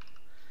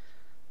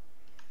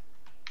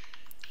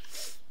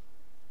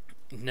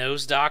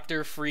 Nose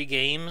Doctor free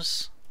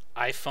games.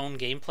 iPhone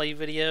gameplay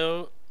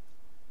video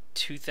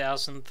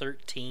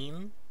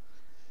 2013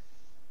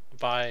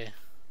 by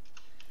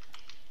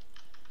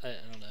I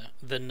don't know.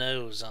 The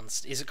Nose on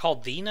is it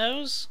called The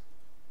Nose?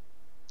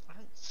 I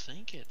don't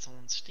think it's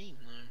on Steam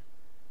though.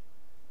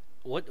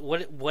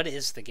 What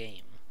is the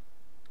game?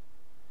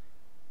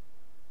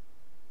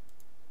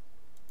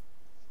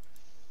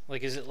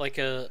 Like, is it like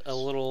a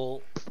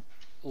little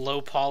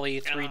low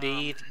poly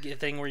 3D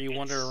thing where you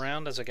wander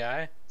around as a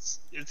guy?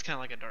 It's kind of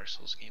like a Dark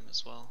Souls game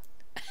as well.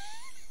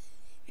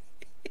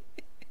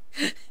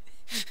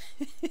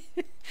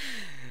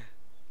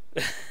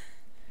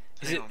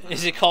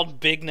 Is it called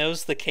Big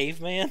Nose the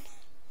Caveman?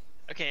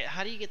 Okay,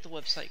 how do you get the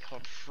website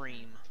called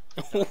Freem?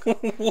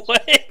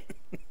 What?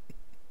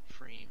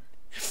 Freem.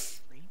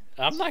 Freem?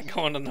 I'm not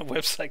going on the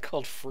website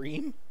called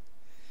Freem.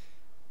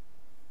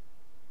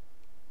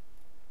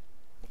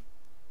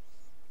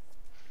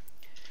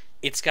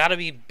 It's got to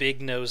be Big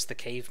Nose the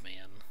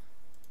Caveman.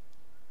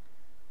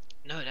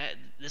 No,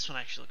 this one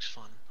actually looks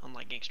fun,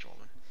 unlike Gangsta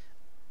Woman.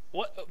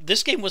 What?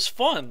 This game was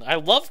fun. I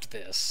loved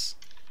this.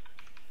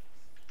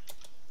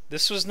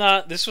 This was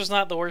not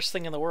the worst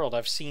thing in the world.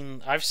 I've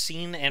seen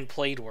and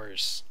played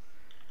worse.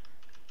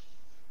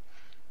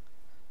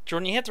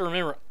 Jordan, you have to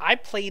remember, I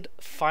played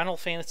Final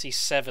Fantasy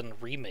VII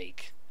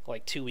Remake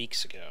like 2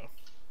 weeks ago.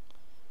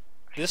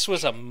 This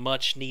was a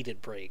much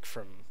needed break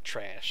from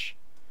trash.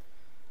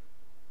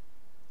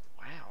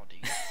 Wow,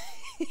 dude.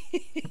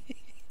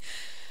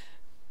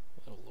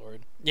 Oh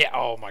Lord. Yeah,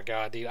 oh my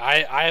god, dude.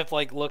 I have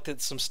like looked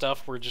at some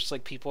stuff where just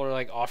like people are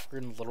like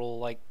offering little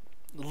like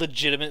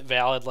legitimate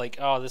valid like,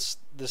 oh,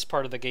 this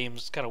part of the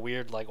game's kind of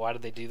weird, like why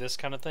did they do this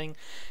kind of thing,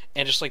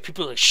 and just like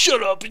people are like,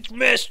 shut up, it's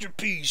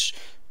masterpiece,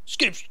 this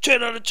game's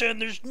 10 out of 10,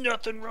 there's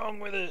nothing wrong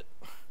with it.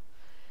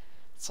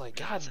 It's like,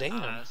 god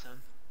damn.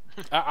 Awesome.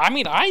 I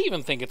mean, I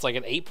even think it's like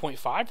an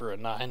 8.5 or a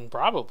 9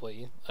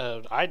 probably.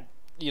 It's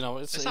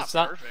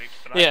not perfect,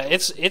 but yeah,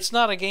 it's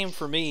not a game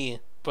for me,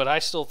 but I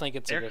still think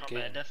it's a good game.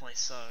 Combat definitely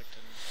sucked.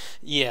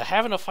 Yeah,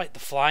 having to fight the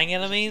flying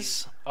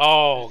enemies.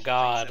 Oh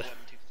god. That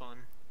wasn't too fun.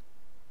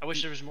 I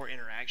wish there was more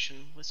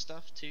interaction with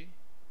stuff too.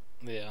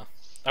 Yeah,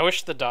 I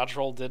wish the dodge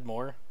roll did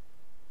more.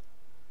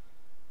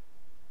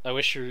 I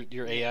wish your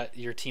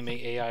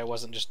teammate AI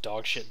wasn't just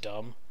dog shit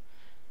dumb.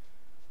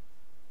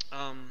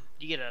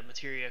 You get a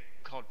materia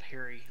called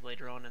parry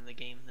later on in the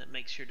game that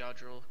makes your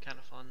dodge roll kind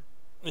of fun.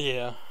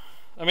 Yeah.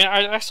 I mean,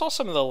 I saw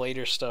some of the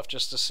later stuff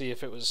just to see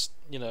if it was,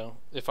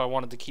 if I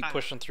wanted to keep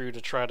pushing through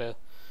to try to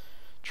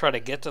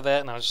get to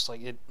that, and I was just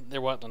like,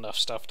 there wasn't enough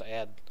stuff to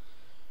add.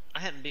 I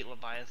hadn't beat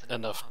Leviathan.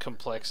 Enough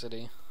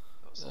complexity.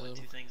 That was the only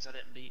 2 things I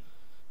didn't beat.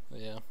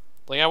 Yeah.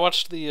 Like, I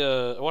watched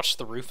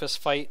the Rufus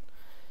fight,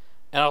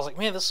 and I was like,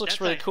 man, this looks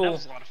really cool. That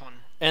was a lot of fun.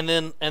 And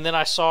then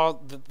I saw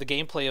the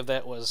gameplay of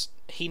that was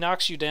he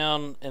knocks you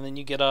down and then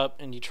you get up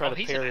and you try to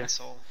he's parry. An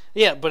asshole.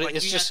 Yeah, but like,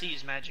 it's you just have to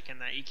use magic in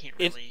that. You can't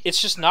really.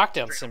 It's just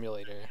knockdown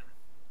simulator.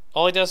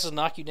 All he does is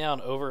knock you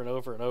down over and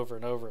over and over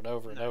and over and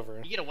over and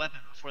over. You get a weapon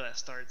before that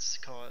starts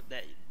called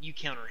that you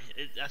counter.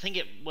 I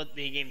think what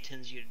the game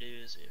tends you to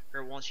do is,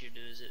 or wants you to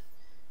do is, it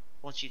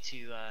wants you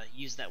to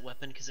use that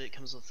weapon because it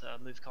comes with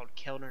a move called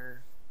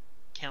counter